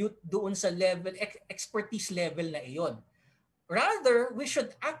mag-contribute doon sa level expertise level na iyon. Rather, we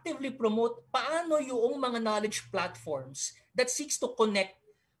should actively promote paano yung mga knowledge platforms that seeks to connect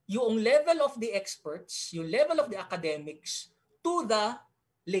yung level of the experts, yung level of the academics to the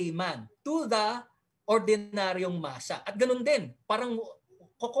layman, to the ordinaryong masa. At ganun din, parang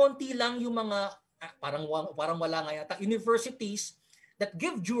kukonti lang yung mga, parang wala nga yata, universities that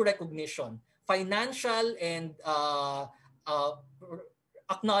give due recognition, financial and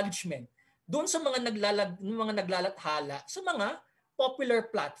acknowledgement doon sa mga naglalathala sa mga popular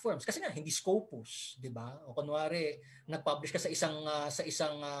platforms kasi nga hindi Scopus, 'di ba? O kunwari nag-publish ka sa isang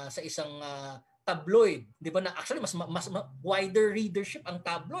tabloid, 'di ba? Na actually mas wider readership ang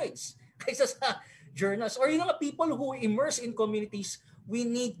tabloids kaysa sa journals or yung mga people who immerse in communities. We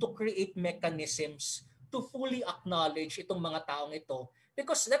need to create mechanisms to fully acknowledge itong mga taong ito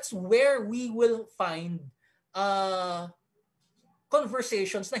because that's where we will find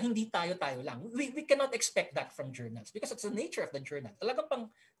conversations na hindi tayo-tayo lang. We cannot expect that from journals because it's the nature of the journal. Talagang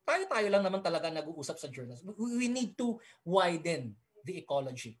pang tayo-tayo lang naman talaga nag-uusap sa journals. We need to widen the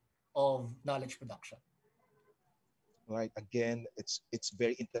ecology of knowledge production. Right. Again, it's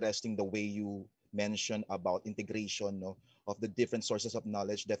very interesting the way you mention about integration, no, of the different sources of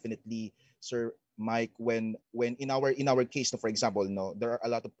knowledge. Definitely, Sir Mike, when in our case, no, for example, no, there are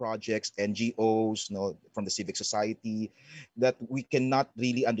a lot of projects, NGOs, no, from the civic society that we cannot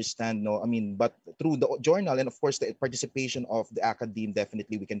really understand, no. I mean, but through the journal and of course the participation of the academe,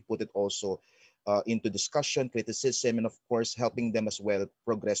 definitely we can put it also into discussion, criticism, and of course helping them as well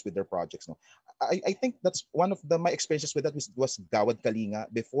progress with their projects. No, I think that's one of my experiences with that was Gawad Kalinga.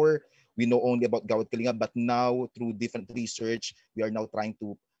 Before we know only about Gawad Kalinga, but now through different research, we are now trying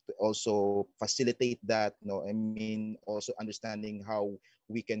to also facilitate that. No, I mean also understanding how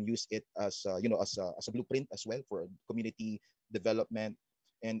we can use it as as a blueprint as well for community development.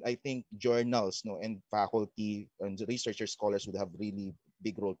 And I think journals, no, and faculty and researchers, scholars would have really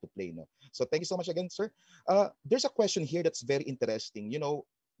big role to play. No, so thank you so much again, sir. There's a question here that's very interesting. You know,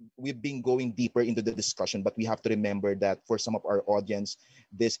 we've been going deeper into the discussion, but we have to remember that for some of our audience,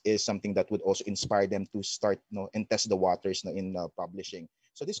 this is something that would also inspire them to start, no, and test the waters, no, in publishing.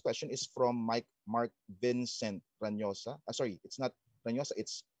 So this question is from Mark Vincent Ranyosa. Sorry, it's not Ranyosa.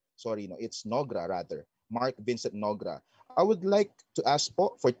 It's Nogra rather. Mark Vincent Nogra. I would like to ask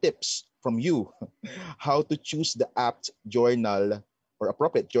for tips from you how to choose the apt journal or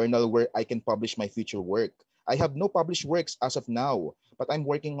appropriate journal where I can publish my future work. I have no published works as of now, but I'm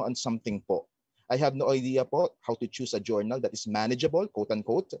working on something po. I have no idea po how to choose a journal that is manageable, quote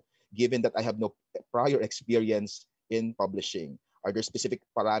unquote, given that I have no prior experience in publishing. Are there specific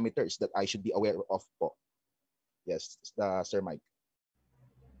parameters that I should be aware of po? Yes, Sir Mike.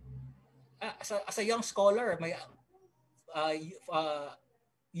 As a young scholar,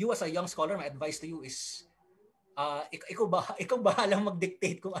 you as a young scholar, my advice to you is ikaw bahalang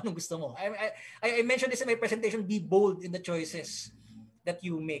mag-dictate kung anong gusto mo. I mentioned this in my presentation, be bold in the choices that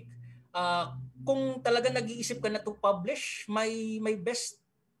you make. Kung talaga nag-iisip ka na to publish, my best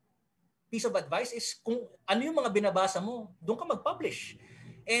piece of advice is kung ano yung mga binabasa mo, doon ka mag-publish.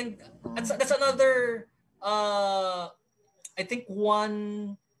 And that's another, I think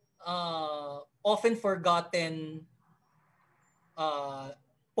one often forgotten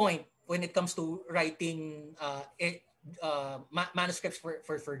point when it comes to writing manuscripts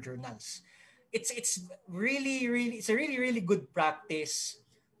for journals. It's a really good practice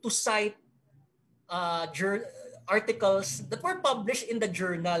to cite articles that were published in the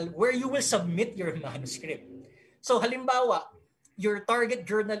journal where you will submit your manuscript. So halimbawa, your target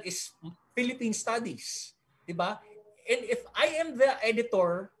journal is Philippine Studies, di ba? And if I am the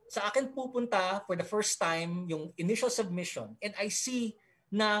editor, sa akin pupunta for the first time yung initial submission and I see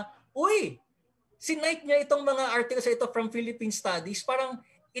na, uy, sinite niya itong mga articles ito from Philippine Studies, parang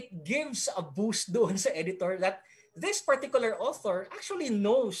it gives a boost doon sa editor that this particular author actually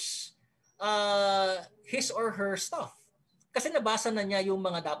knows his or her stuff. Kasi nabasa na niya yung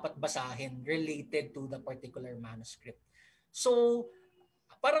mga dapat basahin related to the particular manuscript. So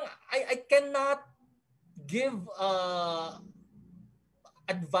parang I cannot give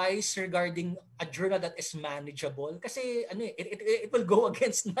advice regarding a journal that is manageable kasi ano it will go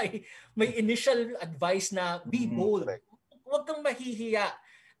against my initial advice na be bold. Correct. Huwag kang mahihiya.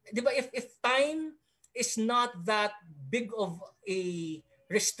 'Di ba, if time is not that big of a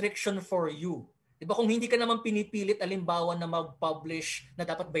restriction for you. 'Di ba, kung hindi ka naman pinipilit alimbawa na mag-publish na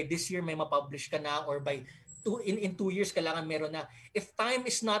dapat by this year may ma-publish ka na or by in 2 years kailangan meron na. If time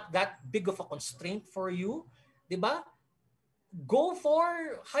is not that big of a constraint for you, 'di ba? Go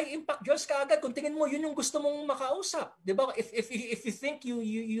for high impact journals kaagad kung tingin mo yun yung gusto mong makausap, 'di ba? If you think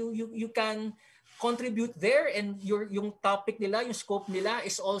you can contribute there and yung topic nila, yung scope nila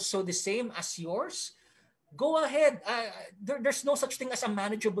is also the same as yours, go ahead. There's no such thing as a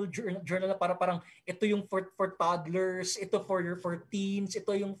manageable journal na parang ito yung for toddlers, ito for teens,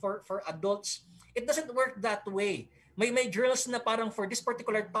 ito yung for adults. It doesn't work that way. May journals na parang for this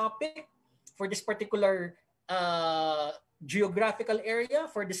particular topic, for this particular geographical area,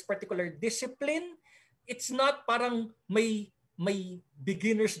 for this particular discipline. It's not parang may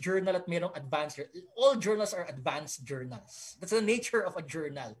beginner's journal at mayroong advanced. All journals are advanced journals. That's the nature of a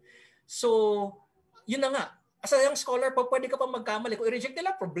journal. So, yun na nga. As a young scholar, pwede ka pa magkamali. Kung i-reject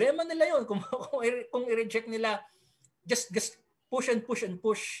nila, problema nila yun. Kung i-reject nila, just push and push and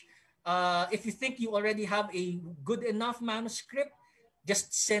push. If you think you already have a good enough manuscript,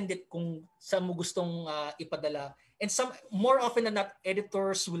 just send it kung saan mo gustong ipadala. And more often than not,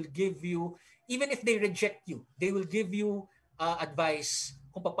 editors will give you, even if they reject you, they will give you advice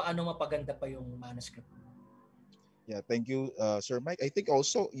kung paano mapaganda pa yung manuscript. Yeah, thank you, Sir Mike. I think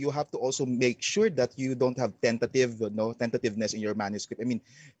also you have to also make sure that you don't have tentativeness in your manuscript. I mean,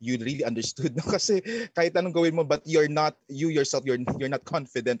 you really understood, no? Kasi kahit anong gawin mo, but you yourself, you're not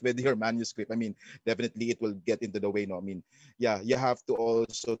confident with your manuscript. I mean, definitely it will get into the way, no? I mean, yeah, you have to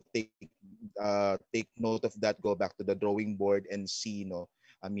also take note of that. Go back to the drawing board and see, no?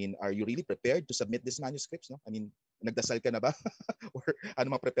 I mean, are you really prepared to submit these manuscripts? No, I mean, nagdasal ka na ba? Or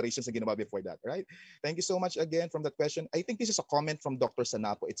ano mga preparations na ginawa before that, right? Thank you so much again from that question. I think this is a comment from Dr.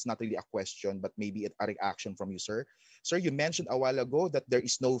 Sanapo. It's not really a question, but maybe a reaction from you, sir. Sir, you mentioned a while ago that there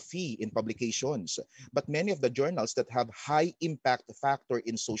is no fee in publications, but many of the journals that have high impact factor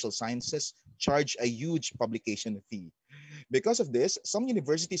in social sciences charge a huge publication fee. Because of this, some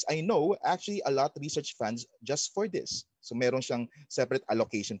universities I know actually allot research funds just for this. So meron siyang separate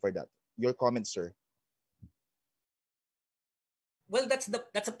allocation for that. Your comment, sir. Well, that's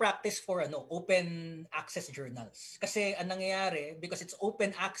a practice for open access journals. Kasi ang nangyayari, because it's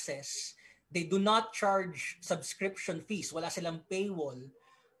open access, they do not charge subscription fees. Wala silang paywall.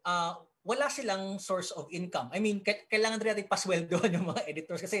 Wala silang source of income. I mean, kailangan rin natin pasweldohan yung mga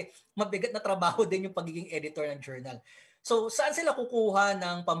editors kasi mabigat na trabaho din yung pagiging editor ng journal. So, saan sila kukuha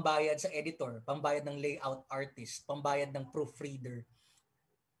ng pambayad sa editor, pambayad ng layout artist, pambayad ng proofreader?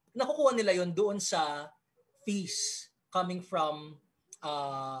 Nakukuha nila yon doon sa fees coming from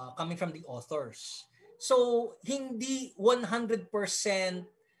the authors. So, hindi 100%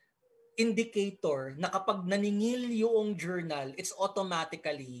 indicator na kapag naningil yung journal, it's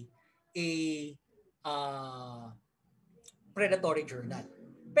automatically a predatory journal.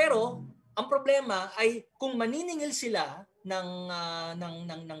 Pero ang problema ay kung maniningil sila ng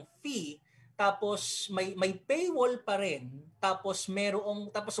fee, tapos may paywall pa rin, tapos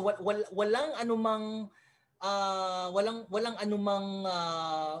walang anumang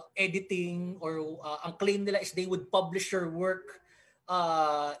editing, or ang claim nila is they would publish your work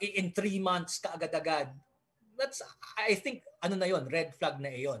in 3 months kaagad-agad. That's, I think, red flag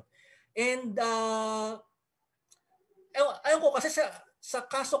na iyon. And ayun ko kasi sa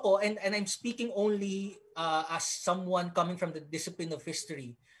kaso ko, and I'm speaking only as someone coming from the discipline of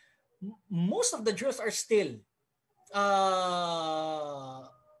history, most of the journals are still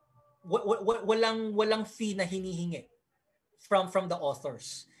walang fee na hinihingi from the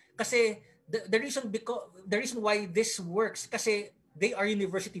authors. Kasi the reason why this works, kasi they are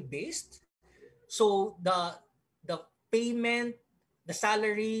university based. So the payment, the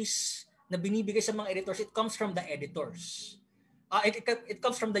salaries na binibigay sa mga editors, it comes from the editors. It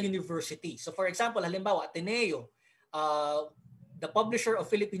comes from the university. So for example, halimbawa, Ateneo, the publisher of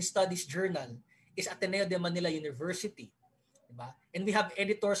Philippine Studies Journal is Ateneo de Manila University. Diba? And we have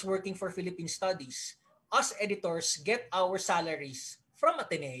editors working for Philippine Studies. Us editors get our salaries from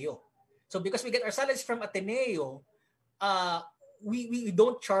Ateneo. So because we get our salaries from Ateneo, we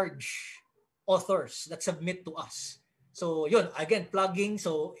don't charge authors that submit to us. So yun, again, plugging.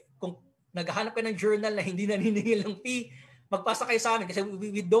 So kung naghahanap ka ng journal na hindi naniningil ng fee, magpasa kayo sa amin kasi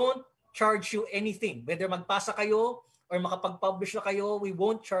we don't charge you anything. Whether magpasa kayo or makapag-publish na kayo, we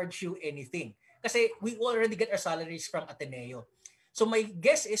won't charge you anything. Kasi we already get our salaries from Ateneo. So my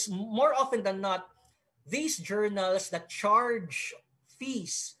guess is more often than not, these journals that charge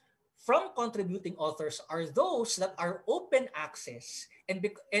fees from contributing authors are those that are open access. And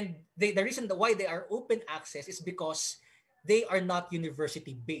the reason why they are open access is because they are not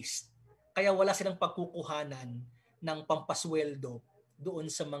university-based. Kaya wala silang pagkukuhanan ng pampasweldo doon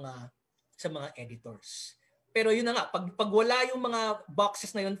sa mga editors. Pero yun na nga, pag wala yung mga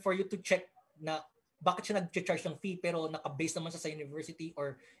boxes na yun for you to check na bakit siya nag-charge ng fee pero naka-base naman sa university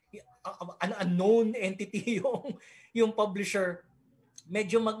or an unknown entity yung publisher,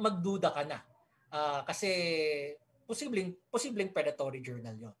 medyo magduda ka na. Kasi posibleng predatory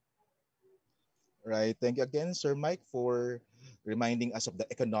journal yun. Right. Thank you again, Sir Mike, for reminding us of the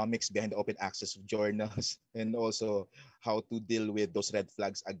economics behind the open access of journals and also how to deal with those red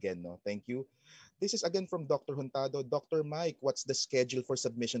flags again. No? Thank you. This is again from Dr. Juntado. Dr. Mike, what's the schedule for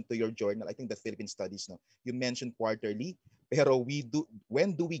submission to your journal? I think the Philippine Studies. No? You mentioned quarterly, pero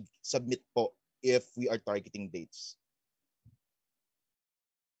when do we submit po if we are targeting dates?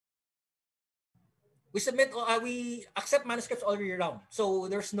 We accept manuscripts all year round. So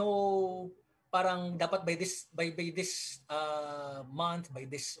there's no parang dapat by this month, by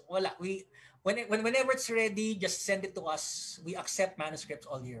this wala. Whenever it's ready, just send it to us. We accept manuscripts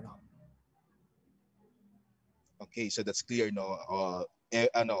all year round. Okay, so that's clear, no?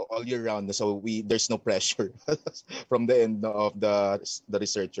 All year round. So there's no pressure from the end of the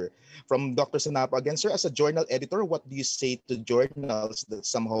researcher. From Dr. Sanapo again, sir, as a journal editor, what do you say to journals that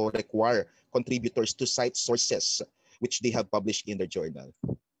somehow require contributors to cite sources which they have published in their journal?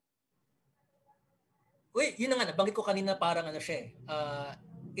 Wait, yun na nga, nabanggit ko kanina parang siya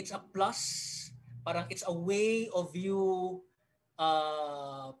it's a plus, parang it's a way of you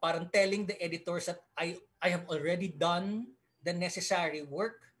parang telling the editors that I have already done the necessary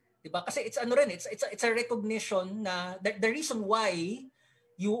work, 'di ba? Kasi it's it's a recognition na the reason why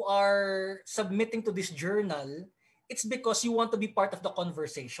you are submitting to this journal, it's because you want to be part of the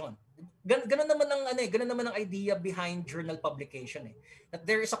conversation. Ganun naman ang idea behind journal publication That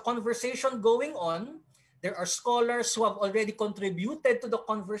there is a conversation going on. There are scholars who have already contributed to the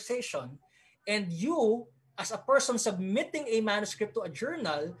conversation, and you, as a person submitting a manuscript to a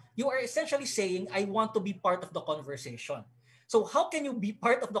journal, you are essentially saying, I want to be part of the conversation. So how can you be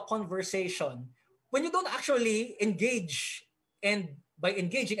part of the conversation when you don't actually engage? And by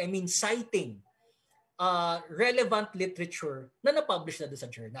engaging, I mean citing relevant literature na na-publish na doon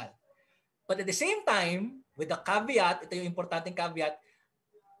sa journal. But at the same time, with the caveat, ito yung importanteng caveat,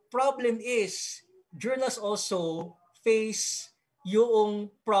 problem is, journals also face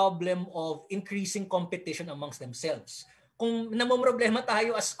yung problem of increasing competition amongst themselves. Kung namomroblema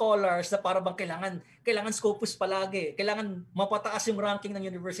tayo as scholars na para bang kailangan scopus palagi, kailangan mapataas yung ranking ng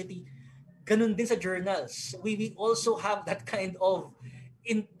university, ganun din sa journals. We also have that kind of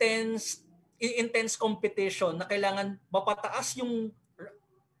intense competition na kailangan mapataas yung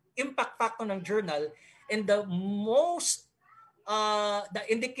impact factor ng journal, and the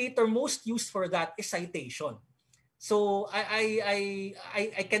indicator most used for that is citation. So I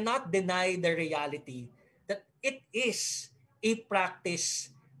cannot deny the reality that it is a practice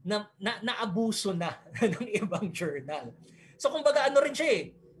na naabuso na ng ibang journal. So kumbaga rin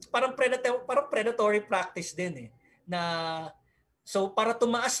siya parang predatory practice din na so para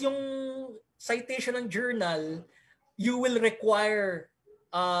tumaas yung citation ng journal, you will require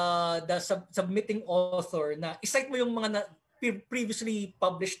the submitting author na i-cite mo yung mga previously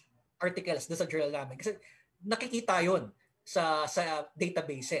published articles sa journal namin. Kasi nakikita yon sa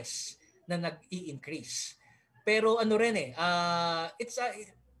databases na nag-i-increase. Pero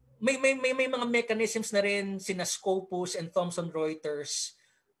may mga mechanisms na rin sina Scopus and Thomson Reuters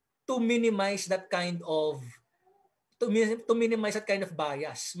to minimize that kind of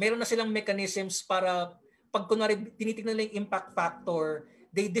bias. Meron na silang mechanisms para pag kunwari tinitingnan nila yung impact factor,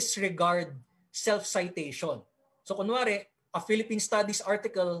 they disregard self-citation. So kunwari, a Philippine Studies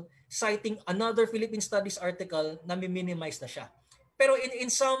article citing another Philippine Studies article, na-minimize na siya. Pero in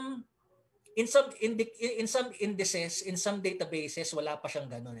some indices, in some databases, wala pa siyang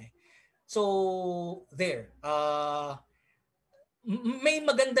ganun So there, may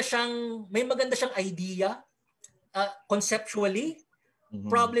maganda siyang idea conceptually. Mm-hmm.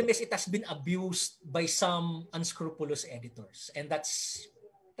 Problem is it has been abused by some unscrupulous editors, and that's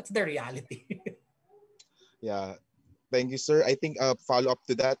the reality. Yeah. Thank you, sir. I think a follow-up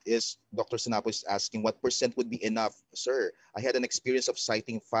to that is Dr. Sanapo is asking what percent would be enough, sir. I had an experience of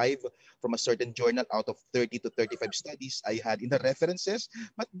citing 5 from a certain journal out of 30 to 35 studies I had in the references,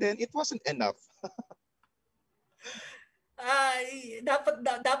 but then it wasn't enough.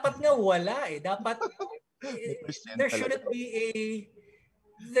 Dapat nga wala eh. Dapat May percent there talaga.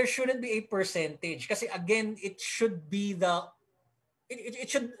 there shouldn't be a percentage kasi again it should be it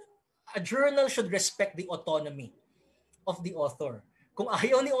should a journal should respect the autonomy of the author. Kung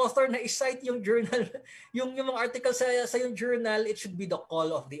ayaw ni author na i-cite yung journal, yung mga article sa yung journal, it should be the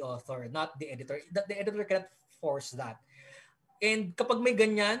call of the author, not the editor. The editor cannot force that. And kapag may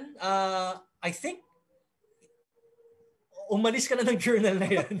ganyan, I think umalis ka na ng journal na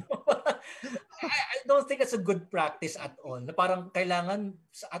yan. I don't think that's a good practice at all. Na parang kailangan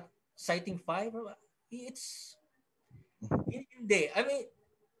at citing 5, it's hindi. I mean,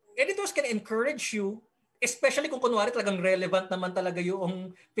 editors can encourage you, especially kung kunwari talagang relevant naman talaga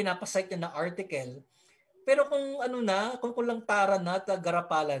yung pinapasite niya na article. Pero kung ano na, kung lang tara na,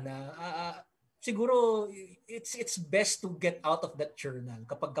 garapala na, siguro it's best to get out of that journal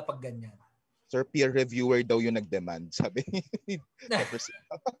kapag ganyan. Sir, peer reviewer daw yung nag-demand, sabi ni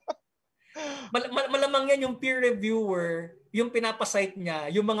Malamang yan yung peer reviewer, yung pinapasite niya,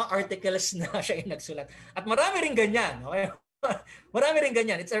 yung mga articles na siya ay nagsulat. At marami rin ganyan. Okay? Marami rin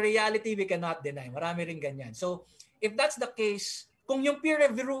ganyan. It's a reality we cannot deny. Marami rin ganyan. So, if that's the case, kung yung peer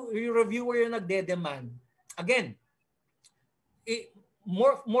reviewer yung nagde-demand, again,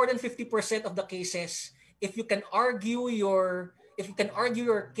 more than 50% of the cases, if you can argue your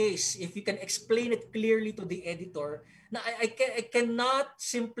case, if you can explain it clearly to the editor, na I cannot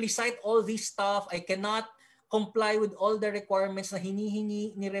simply cite all this stuff, I cannot comply with all the requirements na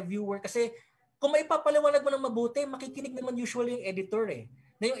hinihingi ni reviewer kasi kung may papaliwanag mo ng mabuti, makikinig naman usually yung editor eh.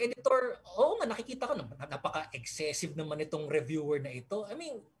 Na yung editor, nakikita ko naman, napaka-excessive naman itong reviewer na ito. I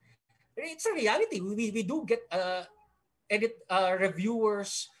mean, it's a reality. We do get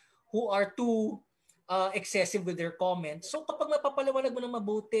reviewers who are too excessive with their comments. So kapag mapapaliwanag mo ng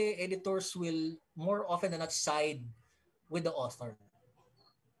mabuti, editors will more often than not side with the author.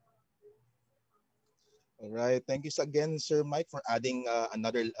 All right. Thank you again, Sir Mike, for adding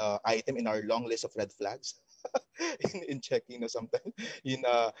another item in our long list of red flags in checking sometimes.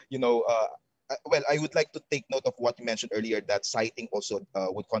 Well, I would like to take note of what you mentioned earlier, that citing also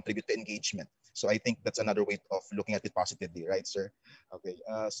would contribute to engagement. So I think that's another way of looking at it positively, right, sir? Okay.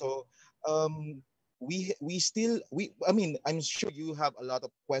 I mean, I'm sure you have a lot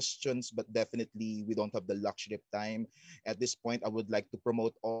of questions, but definitely we don't have the luxury of time. At this point, I would like to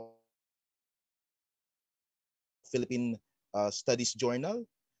promote all Philippine Studies Journal.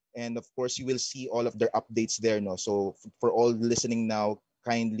 And of course, you will see all of their updates there. No? So for all listening now,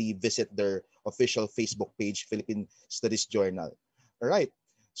 kindly visit their official Facebook page, Philippine Studies Journal. All right.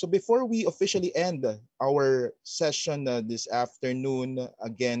 So before we officially end our session this afternoon,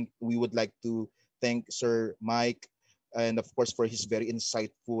 again, we would like to thank Sir Mike and of course for his very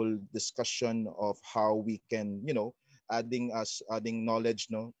insightful discussion of how we can, adding knowledge,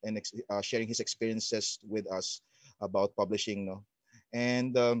 and sharing his experiences with us about publishing,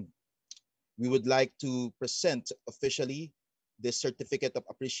 and we would like to present officially this certificate of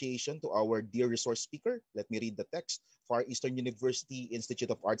appreciation to our dear resource speaker. Let me read the text. Far Eastern University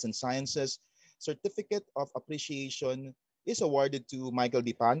Institute of Arts and Sciences Certificate of Appreciation is awarded to Michael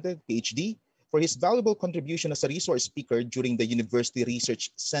D. Pante, PhD, for his valuable contribution as a resource speaker during the University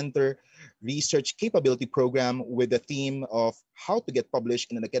Research Center Research Capability Program with the theme of how to get published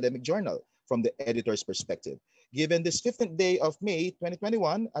in an academic journal from the editor's perspective. Given this 15th day of May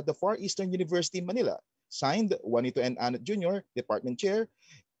 2021 at the Far Eastern University, Manila. Signed, Juanito N. Anat Jr., Department Chair,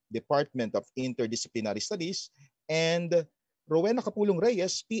 Department of Interdisciplinary Studies, and Rowena Capulong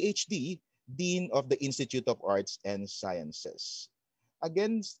Reyes, PhD, Dean of the Institute of Arts and Sciences.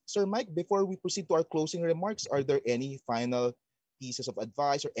 Again, Sir Mike, before we proceed to our closing remarks, are there any final pieces of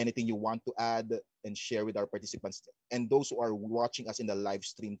advice or anything you want to add and share with our participants and those who are watching us in the live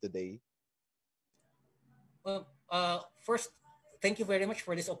stream today? Well, first, thank you very much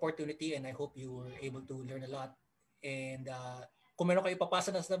for this opportunity and I hope you were able to learn a lot. And kung meron kayo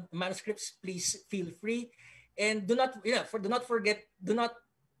ipapasa na sa manuscripts, please feel free. And do not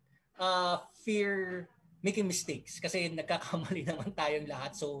fear making mistakes kasi nagkakamali naman tayong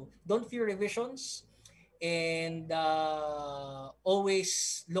lahat. So don't fear revisions and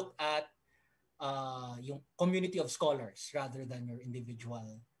always look at yung community of scholars rather than your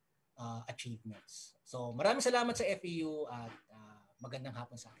individual achievements. So maraming salamat sa FEU at magandang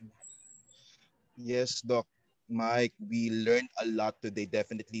hapon sa akin lahat. Yes, Doc. Mike, we learned a lot today.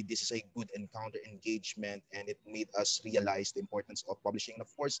 Definitely, this is a good encounter engagement and it made us realize the importance of publishing. And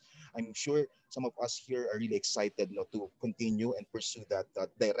of course, I'm sure some of us here are really excited to continue and pursue that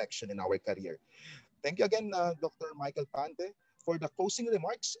direction in our career. Thank you again, Dr. Michael Pante. For the closing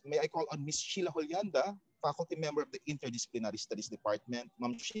remarks, may I call on Ms. Sheila Holyanda, faculty member of the Interdisciplinary Studies Department.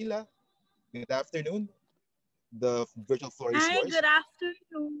 Ma'am Sheila, good afternoon. The virtual floor is Hi, yours. good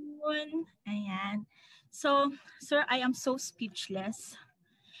afternoon. Ayan. So, sir, I am so speechless.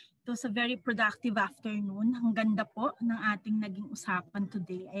 It was a very productive afternoon. Ang ganda po ng ating naging usapan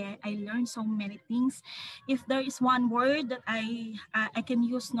today. I learned so many things. If there is one word that I can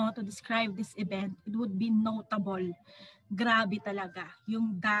use to describe this event, it would be notable. Grabe talaga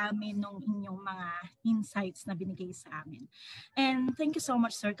yung dami ng inyong mga insights na binigay sa amin. And thank you so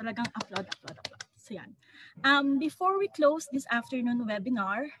much, sir. Talagang applaud. So yan. Before we close this afternoon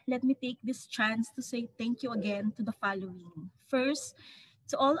webinar, let me take this chance to say thank you again to the following. First,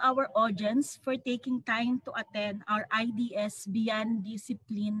 to all our audience for taking time to attend our IDS Beyond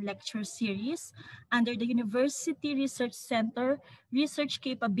Discipline lecture series under the University Research Center Research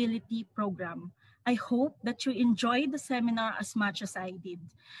Capability Program. I hope that you enjoyed the seminar as much as I did.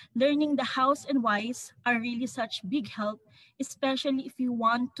 Learning the hows and whys are really such big help, especially if you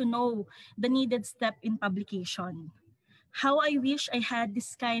want to know the needed step in publication. How I wish I had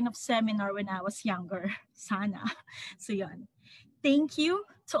this kind of seminar when I was younger. Sana. So yun. Thank you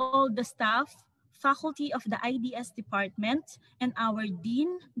to all the staff, faculty of the IDS department, and our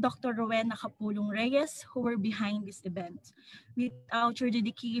Dean, Dr. Rowena Capulong Reyes, who were behind this event. Without your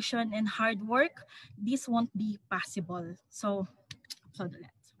dedication and hard work, this won't be possible. So that.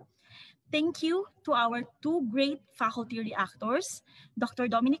 Thank you to our two great faculty reactors, Dr.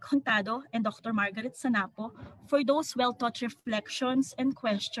 Dominic Juntado and Dr. Margaret Sanapo, for those well-taught reflections and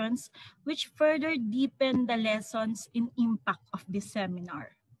questions which further deepen the lessons and impact of this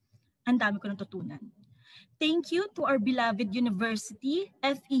seminar. Ang dami ko natutunan. Thank you to our beloved university,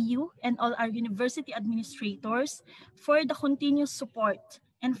 FEU, and all our university administrators for the continuous support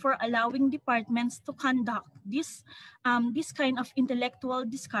and for allowing departments to conduct this kind of intellectual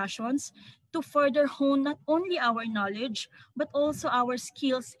discussions to further hone not only our knowledge, but also our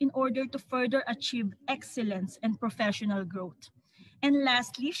skills in order to further achieve excellence and professional growth. And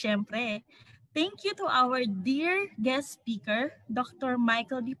lastly, syempre, thank you to our dear guest speaker, Dr.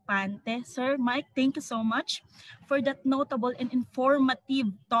 Michael Pante. Sir Mike, thank you so much for that notable and informative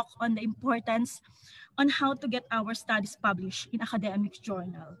talk on the importance on how to get our studies published in academic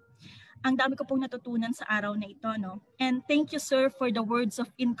journal. Ang dami ko pong natutunan sa araw na ito, no? And thank you, sir, for the words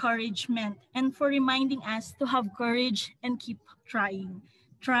of encouragement and for reminding us to have courage and keep trying.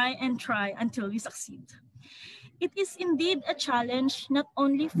 Try and try until we succeed. It is indeed a challenge not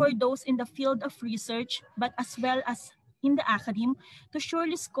only for those in the field of research, but as well as in the academe to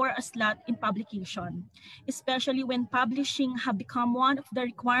surely score a slot in publication, especially when publishing have become one of the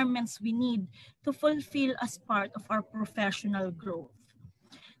requirements we need to fulfill as part of our professional growth.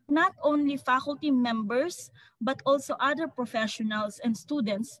 Not only faculty members, but also other professionals and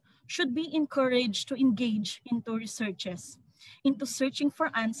students should be encouraged to engage into researches, into searching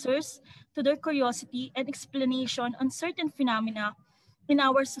for answers to their curiosity and explanation on certain phenomena in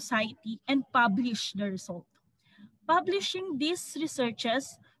our society and publish the result. Publishing these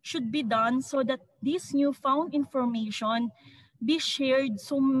researches should be done so that this newfound information be shared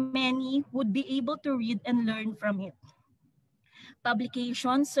so many would be able to read and learn from it.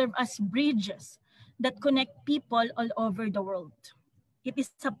 Publications serve as bridges that connect people all over the world. It is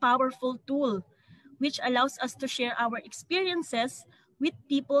a powerful tool which allows us to share our experiences with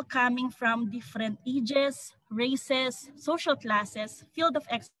people coming from different ages, races, social classes, field of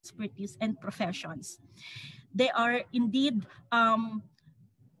expertise, and professions. They are indeed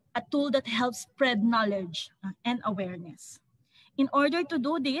a tool that helps spread knowledge and awareness. In order to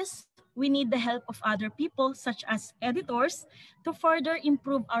do this, we need the help of other people, such as editors, to further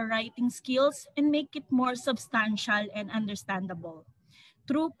improve our writing skills and make it more substantial and understandable.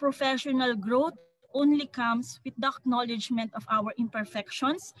 True professional growth only comes with the acknowledgement of our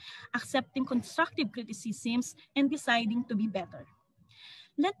imperfections, accepting constructive criticisms, and deciding to be better.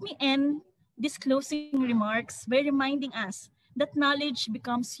 Let me end these closing remarks by reminding us that knowledge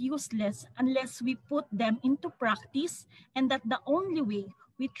becomes useless unless we put them into practice, and that the only way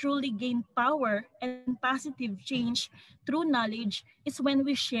we truly gain power and positive change through knowledge is when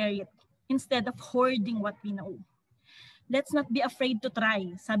we share it instead of hoarding what we know. Let's not be afraid to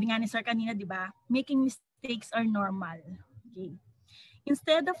try. Sabi nga ni Sir kanina, di ba? Making mistakes are normal. Okay.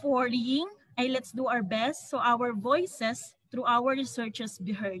 Instead of worrying, let's do our best so our voices through our researches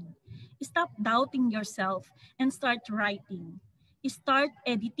be heard. Stop doubting yourself and start writing. Start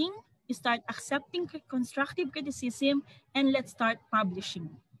editing, start accepting constructive criticism, and let's start publishing.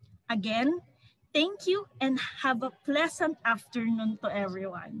 Again, thank you and have a pleasant afternoon to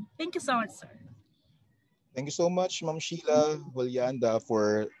everyone. Thank you so much, sir. Thank you so much, Ma'am Sheila Hulyanda,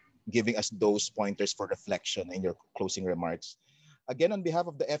 for giving us those pointers for reflection in your closing remarks. Again, on behalf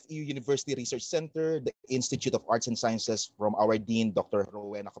of the FEU University Research Center, the Institute of Arts and Sciences, from our Dean, Dr.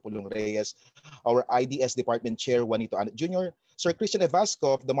 Rowena Capulong Reyes, our IDS Department Chair, Juanito Anat Jr., Sir Christian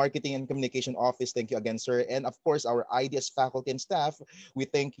Evasco of the Marketing and Communication Office, thank you again, sir. And of course, our IDS faculty and staff, we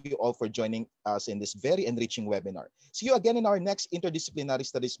thank you all for joining us in this very enriching webinar. See you again in our next Interdisciplinary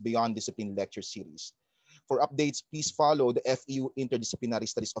Studies Beyond Discipline lecture series. For updates, please follow the FEU Interdisciplinary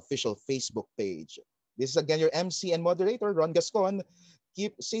Studies official Facebook page. This is again your MC and moderator, Ron Gascon.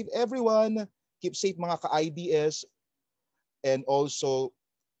 Keep safe, everyone. Keep safe, mga ka-IDS. And also,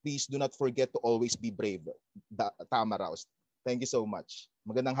 please do not forget to always be brave. Tama raw. Thank you so much.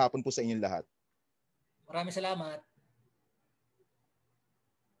 Magandang hapon po sa inyong lahat. Maraming salamat.